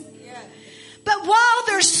 listen. But while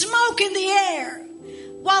there's smoke in the air,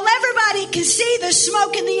 while everybody can see the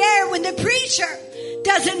smoke in the air when the preacher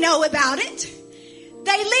doesn't know about it,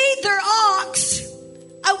 they lead their ox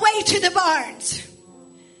away to the barns.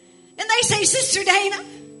 And they say, Sister Dana,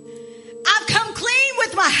 I've come clean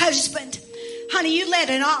with my husband. Honey, you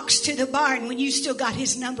led an ox to the barn when you still got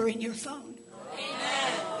his number in your phone.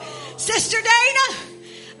 Amen. Sister Dana,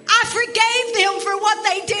 I forgave them for what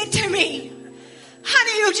they did to me.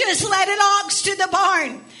 Honey, you just led an ox to the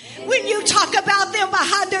barn when you talk about them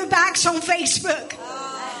behind their backs on Facebook.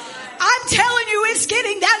 I'm telling you, it's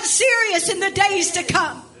getting that serious in the days to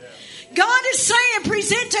come. God is saying,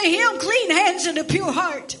 present to him clean hands and a pure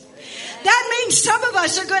heart. That means some of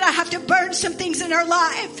us are going to have to burn some things in our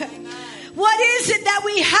life. What is it that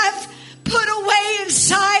we have put away in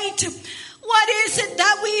sight? What is it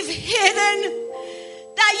that we've hidden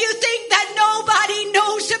that you think that nobody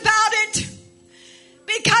knows about it?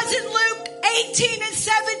 Because in Luke 18 and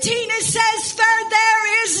 17 it says, for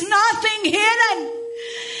there is nothing hidden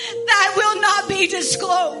that will not be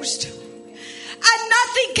disclosed, and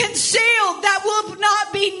nothing concealed that will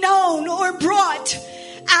not be known or brought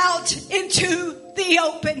out into the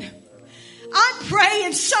open. I'm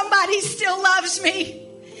praying somebody still loves me,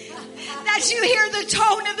 that you hear the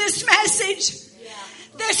tone of this message,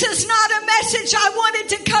 This is not a message I wanted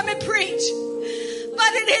to come and preach,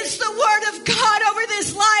 but it is the word of God over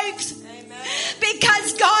this life.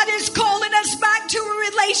 Because God is calling us back to a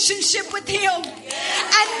relationship with Him.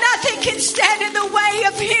 And nothing can stand in the way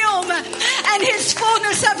of Him and His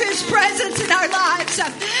fullness of His presence in our lives.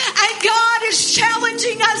 And God is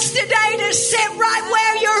challenging us today to sit right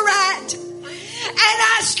where you're at and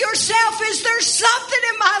ask yourself, is there something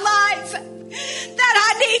in my life that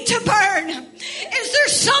I need to burn? Is there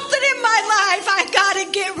something in my life I got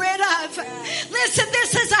to get rid of? Listen,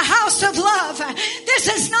 this is a house of love. This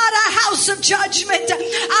is not a house of judgment.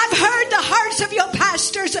 I've heard the hearts of your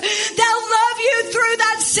pastors. They'll love you through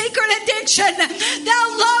that secret addiction.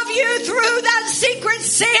 They'll love you through that secret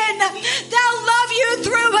sin. They'll love you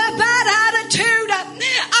through a bad attitude.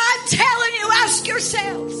 I'm telling you, ask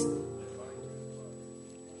yourselves.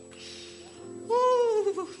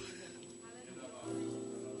 Ooh.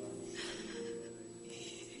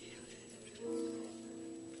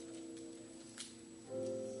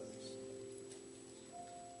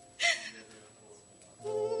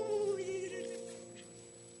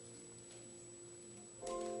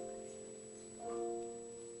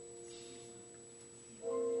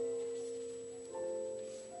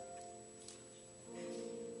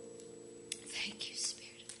 Thank you,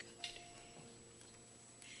 Spirit of God.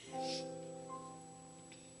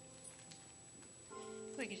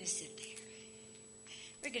 We're going to sit there.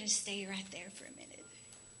 We're going to stay right there for a minute.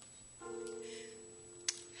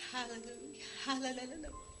 Hallelujah.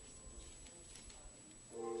 Hallelujah.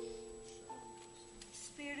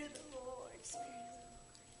 Spirit of the Lord. Spirit of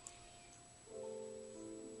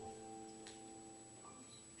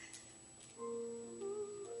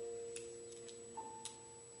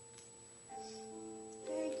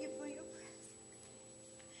Thank you for your presence.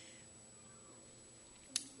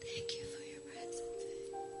 Thank you for your presence.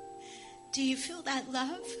 Do you feel that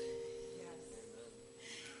love?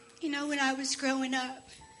 You know, when I was growing up,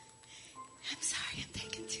 I'm sorry, I'm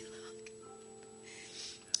taking too long.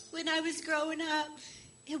 When I was growing up,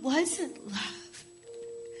 it wasn't love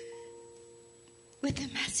with a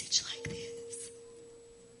message like this.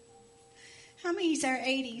 How many are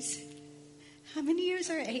 80s? How many years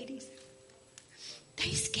are 80s?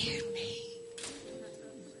 They scared me.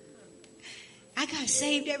 I got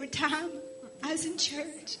saved every time I was in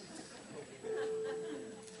church.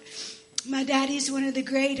 My daddy's one of the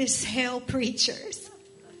greatest hell preachers.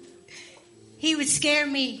 He would scare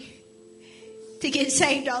me to get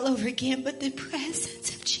saved all over again, but the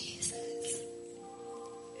presence of Jesus.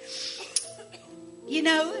 You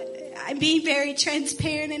know, I'm being very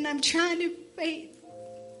transparent and I'm trying to wait.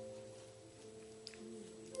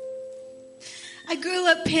 I grew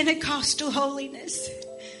up Pentecostal holiness.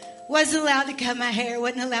 Wasn't allowed to cut my hair.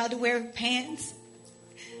 Wasn't allowed to wear pants.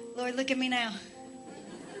 Lord, look at me now.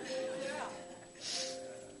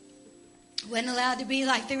 Wasn't allowed to be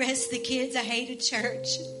like the rest of the kids. I hated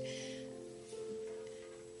church.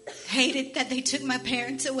 Hated that they took my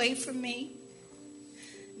parents away from me.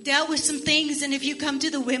 Dealt with some things, and if you come to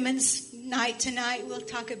the women's night tonight, we'll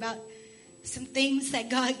talk about some things that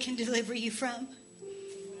God can deliver you from.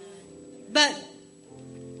 But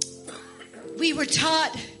we were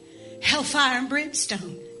taught hellfire and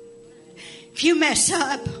brimstone. If you mess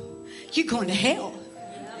up, you're going to hell.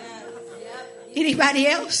 Anybody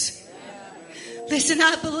else? Listen,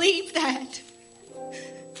 I believe that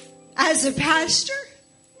as a pastor,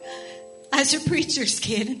 as a preacher's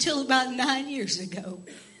kid, until about 9 years ago.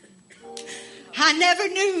 I never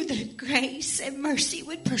knew that grace and mercy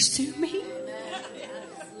would pursue me.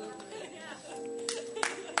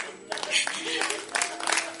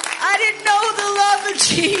 I didn't know the love of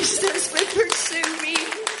Jesus would pursue me.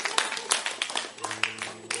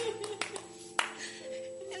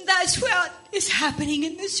 And that's what is happening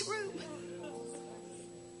in this room.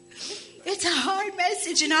 It's a hard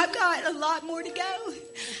message, and I've got a lot more to go.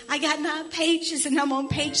 I got 9 pages, and I'm on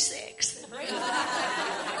page 6.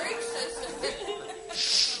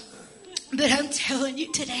 But I'm telling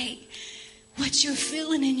you today, what you're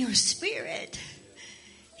feeling in your spirit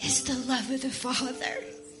is the love of the Father.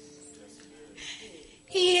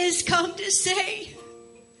 He has come to say,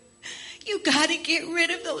 you got to get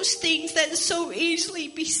rid of those things that so easily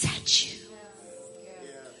beset you.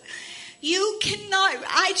 You cannot.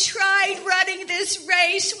 I tried running this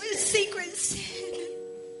race with secret sin.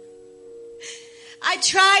 I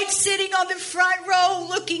tried sitting on the front row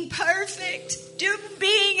looking perfect,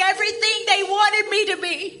 being everything they wanted me to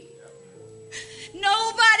be.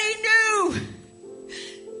 Nobody knew.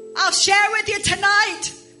 I'll share with you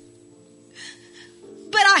tonight.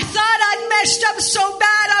 But I thought I'd messed up so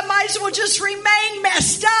bad I might as well just remain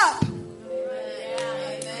messed up.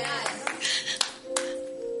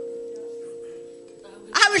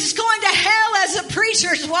 was going to hell as a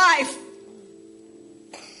preacher's wife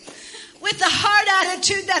with the hard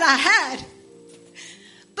attitude that I had.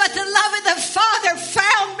 But the love of the Father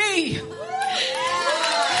found me.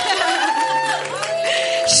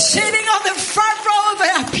 Sitting on the front row of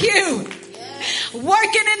a pew,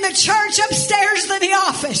 working in the church upstairs in the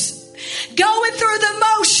office, going through the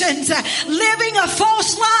motions, living a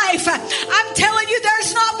false life. I'm telling you,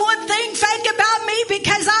 there's not one thing fake about me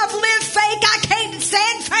because I've lived fake. I can't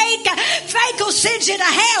stand fake. Fake will send you to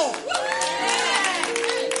hell.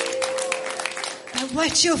 But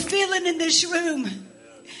what you're feeling in this room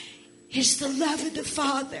is the love of the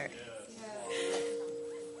Father.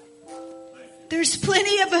 There's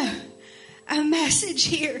plenty of a message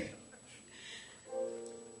here.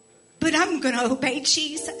 But I'm going to obey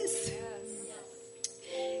Jesus.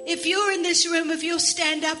 If you're in this room, if you'll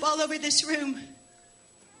stand up all over this room.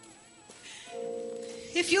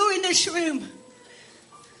 If you're in this room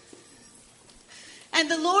and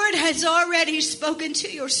the Lord has already spoken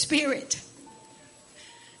to your spirit,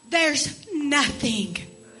 there's nothing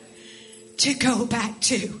to go back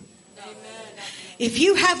to. If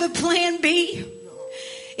you have a plan B,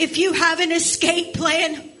 if you have an escape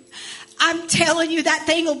plan, I'm telling you that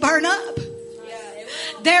thing will burn up.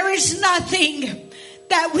 There is nothing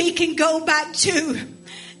that we can go back to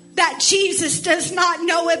that Jesus does not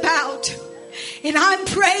know about. And I'm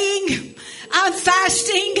praying, I'm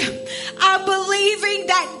fasting, I'm believing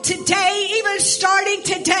that today, even starting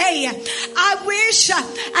today, I wish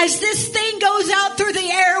as this thing goes out through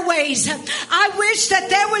the airways, I wish that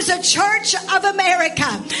there was a church of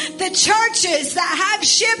America. The churches that have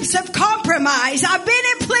ships of compromise. I've been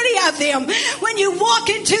in plenty of them. When you walk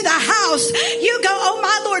into the house, you go, oh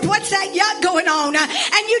my Lord, what's that yuck going on?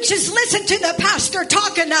 And you just listen to the pastor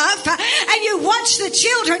talk enough, and you watch the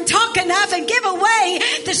children talk enough and give away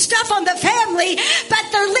the stuff on the family, but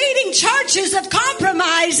they're leading churches of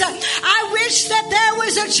compromise. I wish that there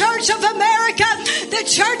was a church of America, the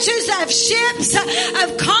churches of ships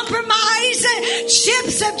of compromise,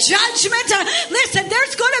 ships of judgment. Listen,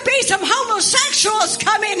 there's going to be some homosexuals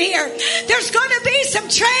come in here. There's going to be some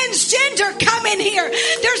transgender come in here.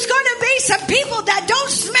 There's going to be some people that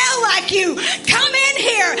don't smell like you come in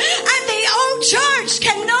here. And the old church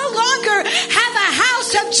can no longer have a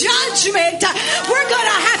house of judgment. We're going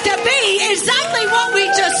to have to be exactly what we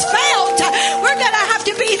just felt. We're going to have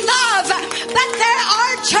to be love. But there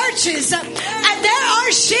are churches and there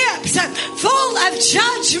are ships full of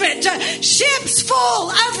judgment, ships full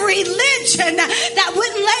of religion that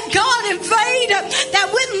wouldn't let God invade, that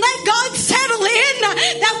wouldn't let God settle in,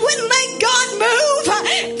 that wouldn't let God move.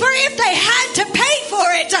 For if they had to pay for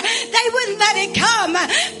it, they wouldn't let it come.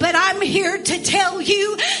 But I'm here to tell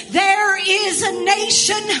you there is a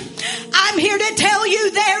nation. I'm here to tell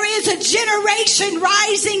you there is a generation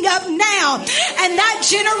rising up now. And that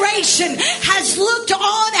generation has looked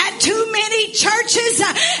on at too many churches,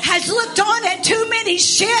 has looked on at too many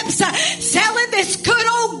ships selling this good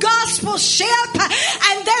old gospel ship.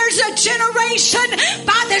 And there's a generation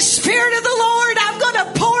by the Spirit of the Lord. I'm going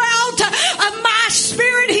to pour out of my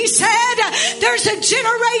spirit, he said. There's a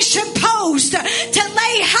generation posed to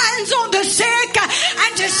lay hands on the sick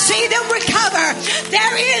and to see them recover.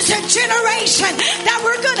 There is a generation that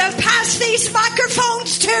we're going to pass these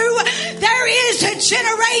microphones to. There is a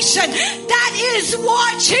generation that is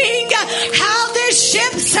watching how this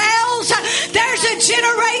ship sails. There's a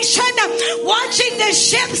generation watching the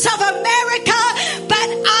ships of America. But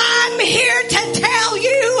I'm here to tell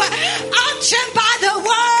you, unctioned by the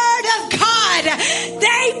word of God,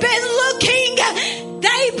 they've been looking,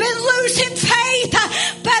 they've been losing faith.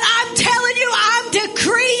 But I'm telling you, I'm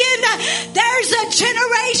decreeing there's a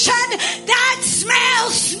generation that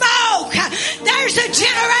smells smoke. There's a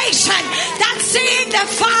generation that's seeing the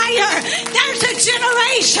fire. There's a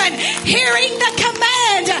generation hearing the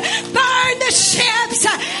command, burn the ships,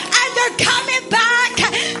 and they're coming back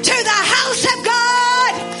to the house of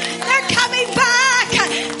God. They're coming back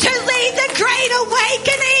to lead the great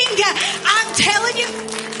awakening. I'm telling you.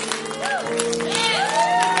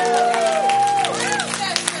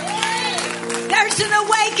 There's an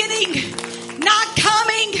awakening not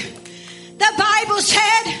coming. The Bible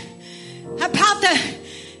said about the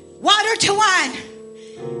water to wine.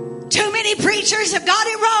 Too many preachers have got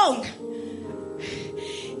it wrong.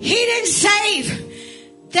 He didn't save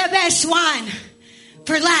the best wine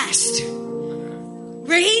for last.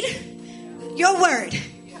 Read your word.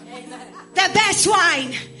 The best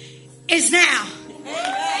wine is now.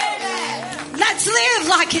 Let's live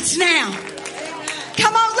like it's now.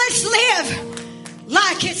 Come on, let's live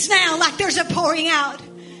like it's now, like there's a pouring out.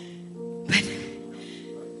 But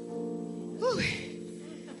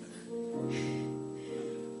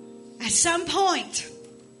some point,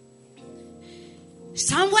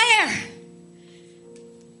 somewhere,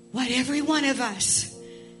 what every one of us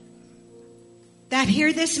that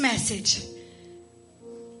hear this message,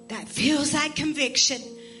 that feels that conviction.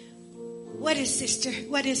 What is, sister?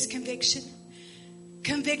 What is conviction?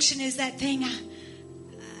 Conviction is that thing,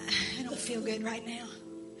 I don't feel good right now.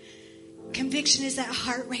 Conviction is that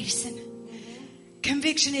heart racing.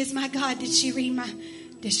 Conviction is, my God, did she been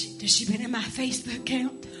in my Facebook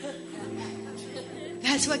account?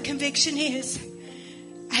 That's what conviction is.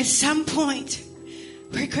 At some point,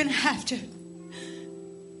 we're going to have to,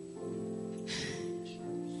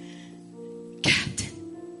 Captain,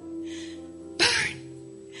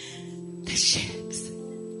 burn the ships.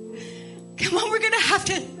 Come on, we're going to have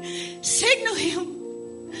to signal him.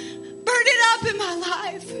 Burn it up in my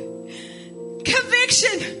life.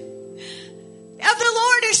 Conviction of the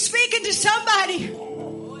Lord is speaking to somebody.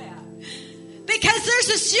 Because there's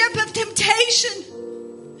a ship of temptation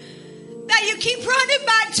that you keep running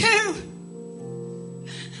back to.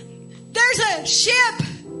 There's a ship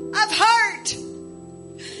of hurt.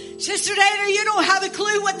 Sister Dana, you don't have a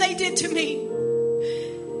clue what they did to me.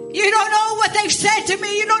 You don't know what they've said to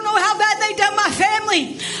me. You don't know how bad they've done my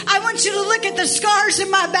family. I want you to look at the scars in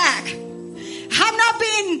my back. I'm not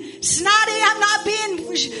being snotty. I'm not being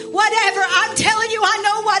whatever. I'm telling you, I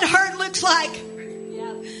know what hurt looks like.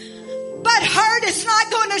 But hurt is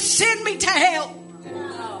not going to send me to hell.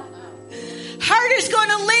 Hurt is going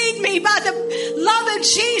to lead me by the love of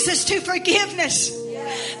Jesus to forgiveness.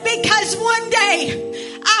 Because one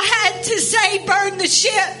day I had to say, burn the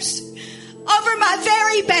ships over my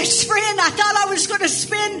very best friend. I thought I was going to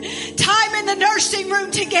spend time in the nursing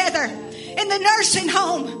room together, in the nursing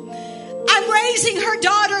home. I'm raising her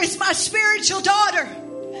daughter as my spiritual daughter.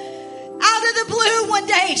 Out of the blue one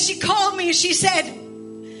day, she called me and she said,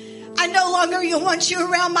 I no longer want you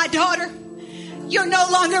around my daughter. You're no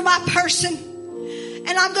longer my person.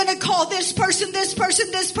 And I'm going to call this person, this person,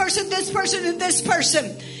 this person, this person, and this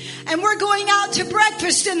person. And we're going out to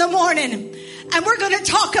breakfast in the morning. And we're going to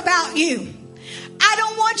talk about you. I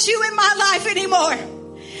don't want you in my life anymore.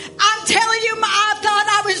 I'm telling you, I thought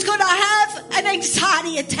I was going to have an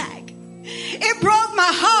anxiety attack. It broke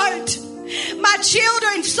my heart. My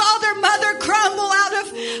children saw their mother crumble out of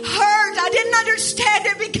hurt. I didn't understand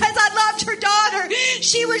it because I loved her daughter.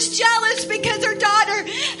 She was jealous because her daughter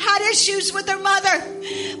had issues with her mother.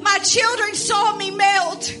 My children saw me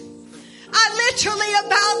melt. I literally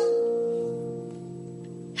about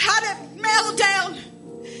had a meltdown.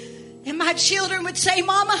 And my children would say,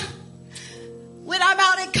 Mama, when I'm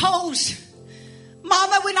out at Kohl's,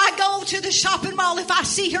 Mama, when I go to the shopping mall, if I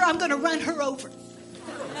see her, I'm going to run her over.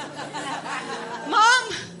 Mom,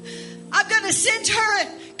 I'm going to send her a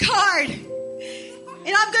card.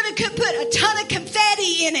 And I'm going to put a ton of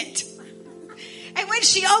confetti in it. And when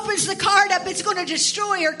she opens the card up, it's going to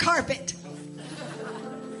destroy her carpet.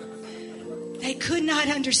 They could not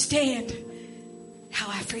understand how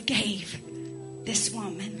I forgave this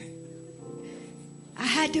woman. I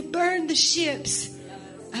had to burn the ships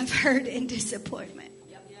of hurt and disappointment.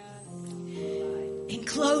 In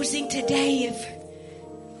closing today of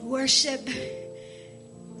worship,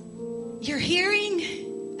 you're hearing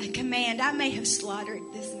a command. I may have slaughtered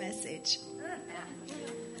this message.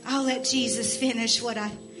 I'll let Jesus finish what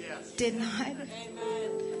I did not.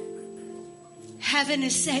 Heaven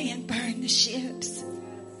is saying, burn the ships.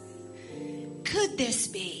 Could this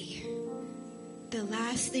be the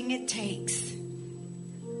last thing it takes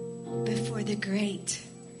before the great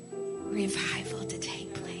revival to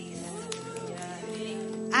take place?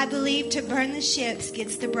 I believe to burn the ships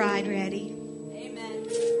gets the bride ready. Amen.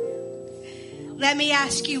 Let me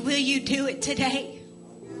ask you, will you do it today?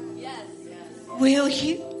 Yes. Will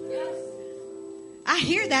you? Yes. I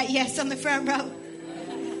hear that yes on the front row.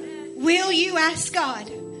 Will you ask God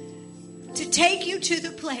to take you to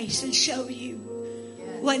the place and show you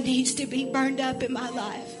what needs to be burned up in my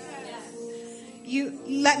life? You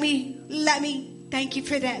let me thank you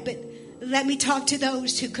for that, but let me talk to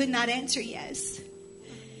those who could not answer yes.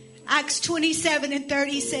 Acts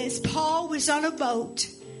 27:30 says, Paul was on a boat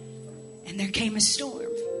and there came a storm.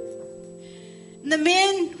 And the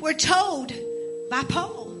men were told by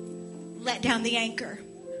Paul, let down the anchor.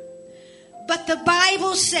 But the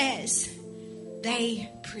Bible says they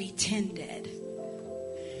pretended.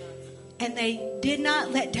 And they did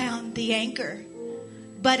not let down the anchor,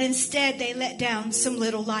 but instead they let down some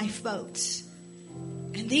little lifeboats.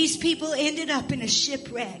 And these people ended up in a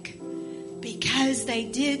shipwreck because they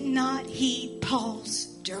did not heed Paul's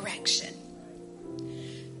direction.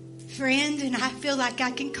 Friend, and I feel like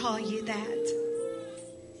I can call you that.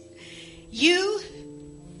 You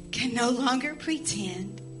can no longer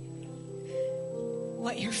pretend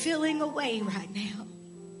what you're feeling away right now.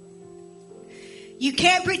 You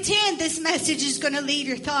can't pretend this message is going to leave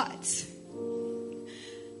your thoughts.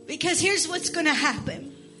 Because here's what's going to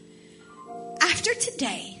happen. After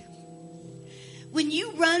today, when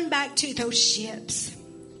you run back to those ships,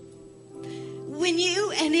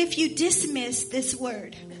 if you dismiss this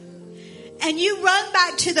word, and you run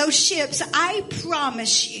back to those ships, I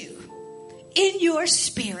promise you, in your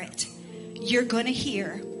spirit, you're going to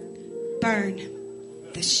hear, burn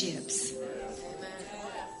the ships.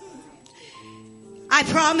 I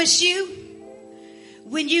promise you,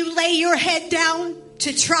 when you lay your head down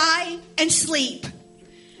to try and sleep,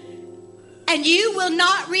 and you will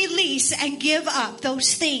not release and give up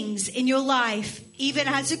those things in your life, even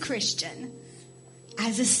as a Christian,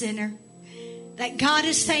 as a sinner, that God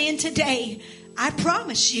is saying today, I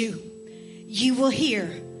promise you, you will hear,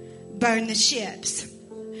 burn the ships.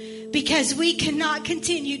 Because we cannot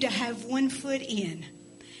continue to have one foot in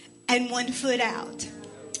and one foot out.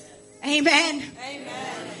 Amen.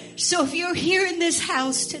 Amen. So if you're here in this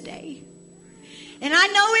house today, and I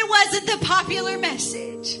know it wasn't the popular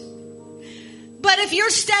message, but if you're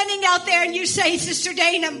standing out there and you say, Sister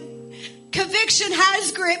Dana, conviction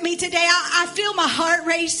has gripped me today. I feel my heart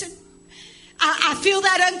racing. I feel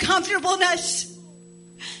that uncomfortableness.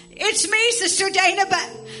 It's me, Sister Dana, but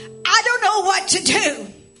I don't know what to do.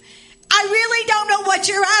 I really don't know what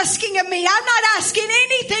you're asking of me. I'm not asking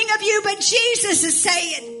anything of you, but Jesus is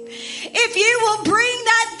saying, if you will bring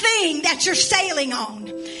that thing that you're sailing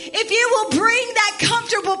on, if you will bring that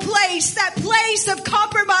comfortable place, that place of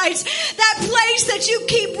compromise, that place that you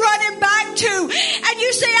keep running back to, and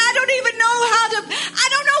you say, I don't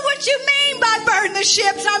know what you mean by burn the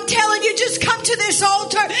ships. I'm telling you, just come to this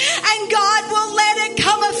altar and God will let it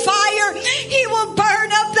come afire. He will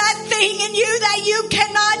burn up that thing in you that you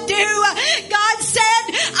cannot do. God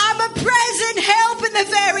said, I'm a present help in the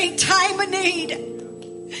very time of need.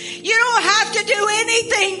 You don't have to do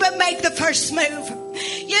anything but make the first move.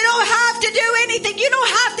 You don't have to do anything. You don't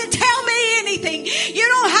have to tell me anything. You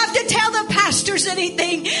don't have to tell the pastors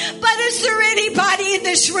anything. But is there anybody in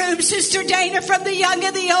this room, Sister Dana, from the young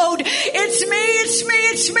and the old? It's me, it's me,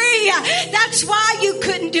 it's me. That's why you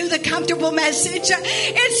couldn't do the comfortable message.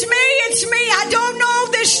 It's me. I don't know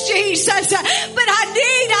this Jesus, but I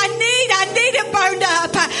need it burned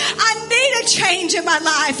up. I need a change in my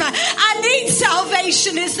life. I need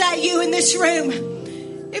salvation. Is that you in this room?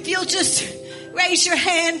 If you'll just raise your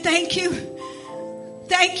hand. Thank you.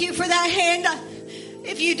 Thank you for that hand.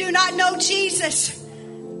 If you do not know Jesus,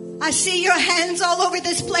 I see your hands all over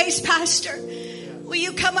this place, Pastor. Will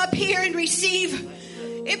you come up here and receive?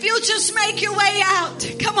 If you'll just make your way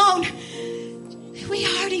out. Come on. We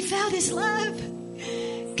already felt His love.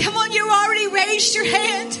 Come on, you already raised your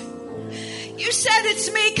hand. You said it's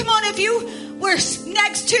me. Come on, if you were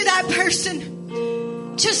next to that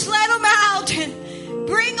person, just let them out and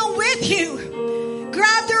bring them with you.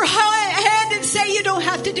 Grab their hand and say, you don't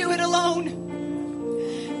have to do it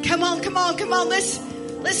alone. Come on.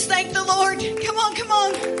 Let's thank the Lord. Come on. Come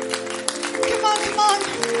on.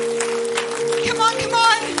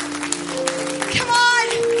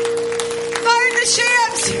 Burn the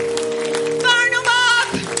ships. Burn them up.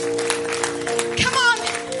 Come on.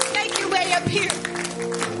 Make your way up here.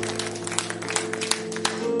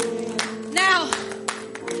 Now,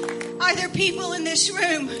 are there people in this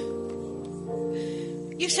room?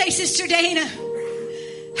 You say, Sister Dana,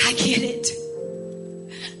 I get it.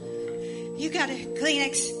 You got a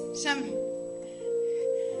Kleenex, some.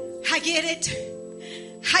 I get it,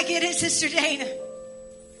 Sister Dana.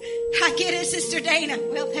 I get it, Sister Dana.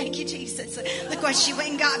 Well, thank you, Jesus. Look what she went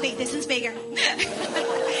and got me. This one's bigger.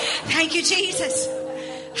 Thank you, Jesus.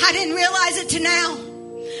 I didn't realize it till now.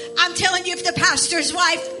 I'm telling you, if the pastor's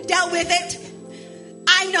wife dealt with it,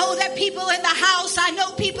 I know that people in the house, I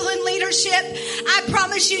know people in leadership. I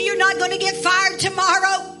promise you, you're not going to get fired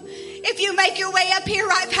tomorrow if you make your way up here,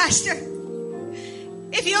 right, Pastor?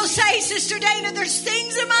 If you'll say, Sister Dana, there's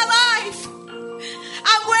things in my life.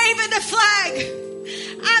 I'm waving the flag.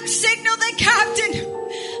 I'm signaling the captain.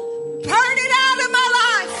 Burn it out of my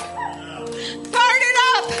life. Burn it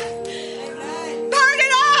up. Burn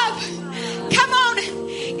it up. Come on.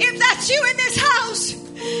 If that's you in this house,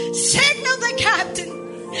 signal the captain.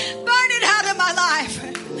 Burn it out of my life.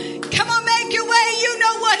 Come on, make your way. You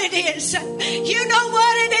know what it is. You know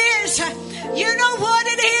what it is. You know what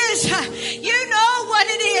it is. You know what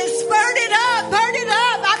it is. Burn it up. Burn it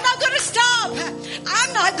up. I'm not going to stop.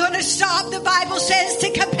 I'm not going to to stop, the Bible says,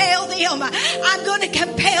 to compel them. I'm going to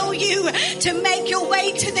compel you to make your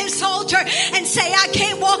way to this altar and say, I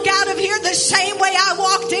can't walk out of here the same way I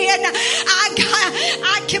walked in.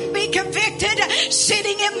 I can be convicted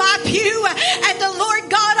sitting in my pew, and the Lord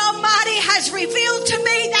God Almighty has revealed to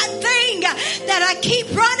me that thing that I keep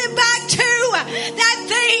running back to, that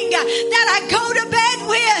thing that I go to bed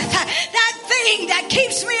with, that thing that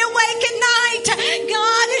keeps me awake at night.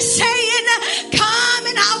 God is saying, come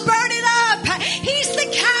and I'll burn it up. He's the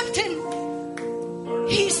captain.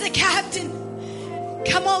 He's the captain.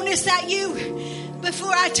 Come on, is that you?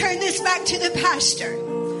 Before I turn this back to the pastor.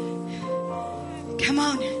 Come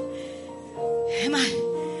on. Am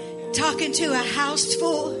I talking to a house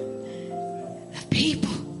full of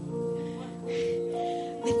people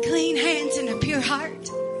with clean hands and a pure heart?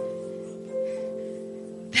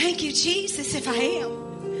 Thank you, Jesus, if I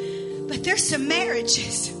am. But there's some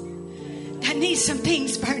marriages that need some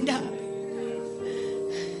things burned up.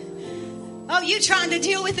 Oh, you trying to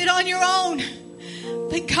deal with it on your own.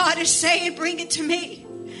 But God is saying, bring it to me.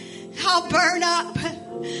 I'll burn up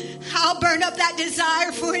that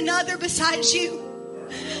desire for another besides you.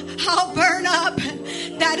 I'll burn up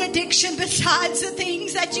that addiction besides the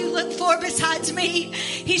things that you look for besides me.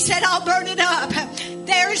 He said, I'll burn it up.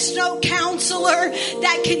 There's no counselor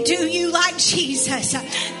that can do you like Jesus.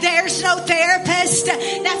 There's no therapist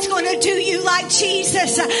that's going to do you like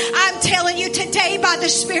Jesus. I'm telling you today by the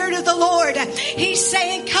Spirit of the Lord, He's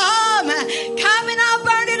saying, come and I'll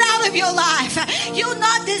burn it out of your life. You'll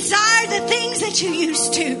not desire the things that you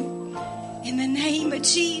used to. In the name of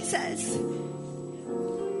Jesus.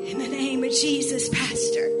 In the name of Jesus,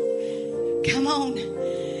 Pastor. Come on.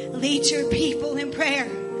 Lead your people in prayer.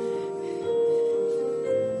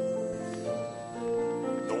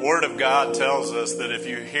 The Word of God tells us that if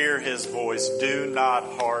you hear His voice, do not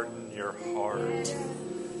harden your heart.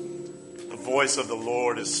 The voice of the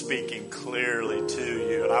Lord is speaking clearly to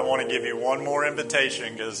you. And I want to give you one more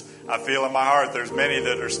invitation, because I feel in my heart there's many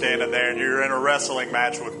that are standing there and you're in a wrestling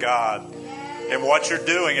match with God. And what you're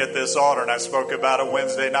doing at this altar, and I spoke about it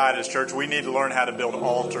Wednesday night as church, we need to learn how to build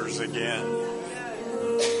altars again.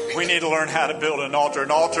 We need to learn how to build an altar.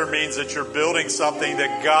 An altar means that you're building something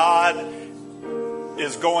that God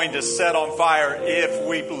is going to set on fire if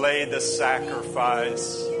we lay the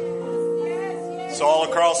sacrifice. So all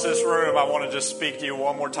across this room, I want to just speak to you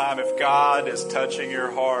one more time. If God is touching your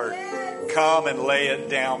heart, come and lay it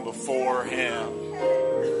down before Him.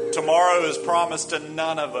 Tomorrow is promised to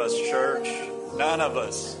none of us, church. None of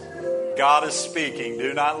us. God is speaking.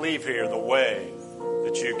 Do not leave here the way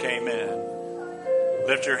that you came in.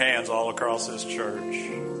 Lift your hands all across this church.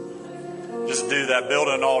 Just do that. Build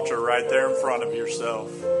an altar right there in front of yourself.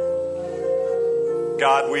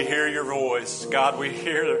 God, we hear your voice. God, we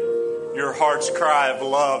hear your heart's cry of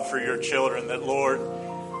love for your children. That, Lord,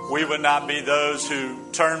 we would not be those who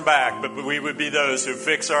turn back, but we would be those who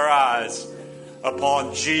fix our eyes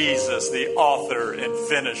upon Jesus, the author and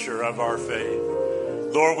finisher of our faith.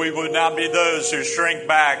 Lord, we would not be those who shrink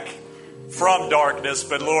back from darkness,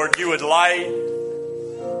 but Lord, you would light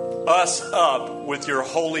us up with your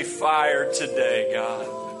holy fire today, God.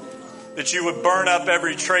 That you would burn up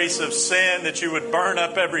every trace of sin, that you would burn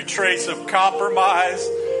up every trace of compromise,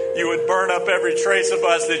 you would burn up every trace of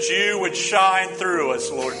us, that you would shine through us,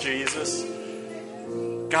 Lord Jesus.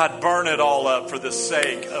 God, burn it all up for the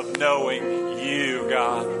sake of knowing you,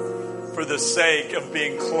 God. For the sake of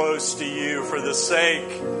being close to you. For the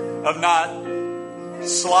sake of not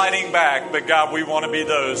sliding back. But God, we want to be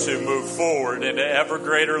those who move forward into ever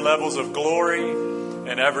greater levels of glory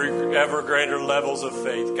and ever greater levels of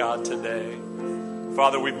faith, God, today.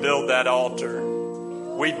 Father, we build that altar.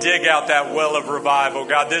 We dig out that well of revival.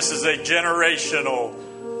 God, this is a generational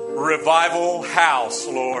revival house,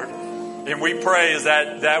 Lord. And we pray as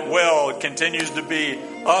that well continues to be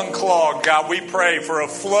unclogged, God, we pray for a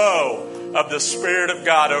flow of the Spirit of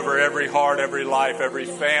God over every heart, every life, every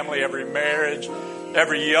family, every marriage,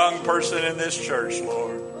 every young person in this church,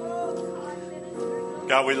 Lord.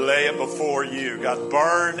 God, we lay it before you. God,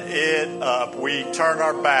 burn it up. We turn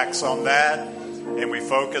our backs on that and we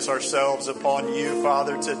focus ourselves upon you,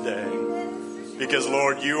 Father, today. Because,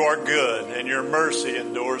 Lord, you are good and your mercy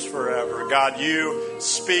endures forever. God, you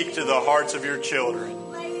speak to the hearts of your children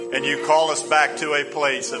and you call us back to a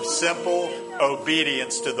place of simple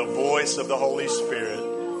obedience to the voice of the Holy Spirit.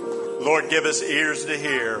 Lord, give us ears to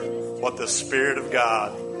hear what the Spirit of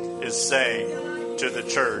God is saying to the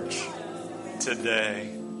church today.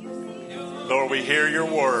 Lord, we hear your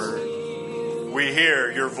word. We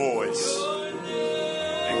hear your voice.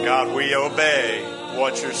 And God, we obey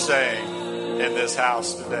what you're saying in this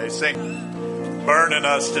house today. Sing. Burn in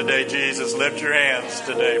us today, Jesus. Lift your hands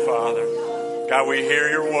today, Father. God, we hear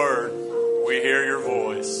your word. We hear your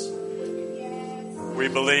voice. We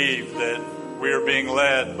believe that we are being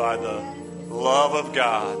led by the love of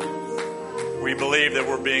God. We believe that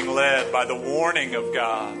we're being led by the warning of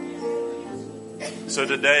God. So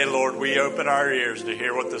today, Lord, we open our ears to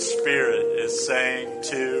hear what the Spirit is saying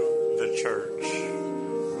to the church.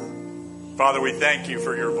 Father, we thank you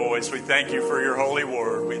for your voice. We thank you for your holy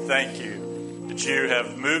word. We thank you that you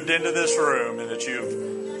have moved into this room and that you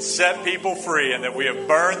have set people free and that we have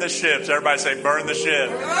burned the ships. Everybody say, burn the ship.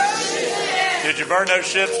 Burn the ship. Did you burn those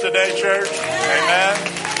ships today, church? Amen.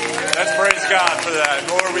 Let's praise God for that.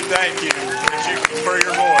 Lord, we thank you for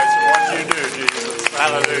your voice and what you do, Jesus.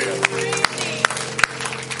 Hallelujah.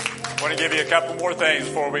 I want to give you a couple more things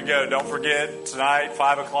before we go. Don't forget, tonight,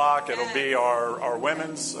 5 o'clock, it'll be our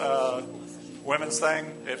women's thing.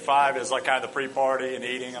 At 5 is like kind of the pre-party and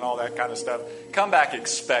eating and all that kind of stuff. Come back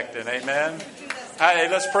expectant, amen? Hey,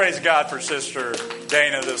 let's praise God for Sister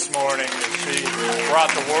Dana this morning. She brought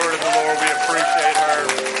the word of the Lord. We appreciate her.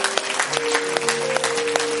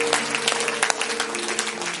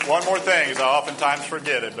 One more thing, is I oftentimes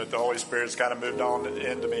forget it, but the Holy Spirit's kind of moved on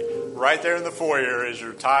into me. Right there in the foyer is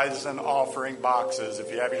your tithes and offering boxes.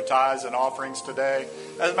 If you have your tithes and offerings today,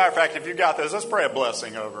 as a matter of fact, if you got those, let's pray a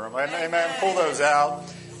blessing over them. Amen. Pull those out,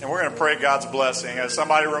 and we're going to pray God's blessing. As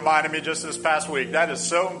somebody reminded me just this past week, that is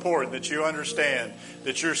so important that you understand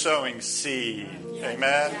that you're sowing seed.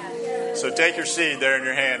 Amen. So take your seed there in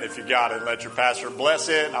your hand if you got it, and let your pastor bless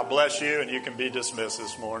it, and I'll bless you, and you can be dismissed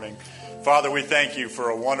this morning. Father, we thank you for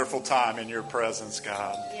a wonderful time in your presence,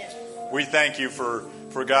 God. We thank you for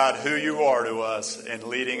God, who you are to us and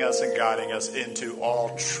leading us and guiding us into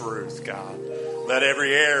all truth, God. Let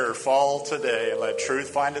every error fall today and let truth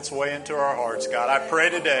find its way into our hearts, God. I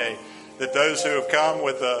pray today that those who have come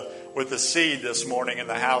with a seed this morning in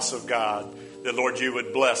the house of God, that, Lord, you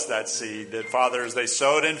would bless that seed. That, Father, as they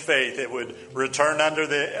sow it in faith, it would return unto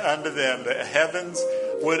them. The heavens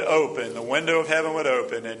would open, the window of heaven would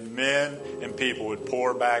open, and men and people would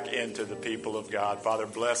pour back into the people of God. Father,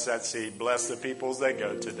 bless that seed. Bless the people as they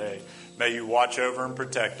go today. May you watch over and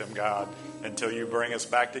protect them, God, until you bring us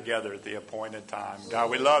back together at the appointed time.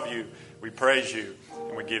 God, we love you. We praise you.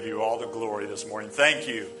 And we give you all the glory this morning. Thank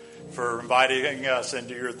you for inviting us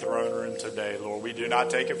into your throne room today, Lord. We do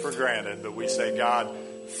not take it for granted, but we say, God,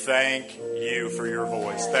 thank you for your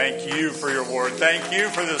voice. Thank you for your word. Thank you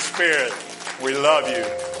for the Spirit. We love you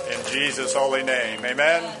in Jesus' holy name.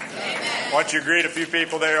 Amen? Amen. Why don't you greet a few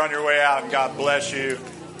people there on your way out, and God bless you.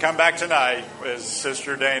 Come back tonight as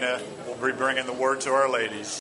Sister Dana will be bringing the word to our ladies.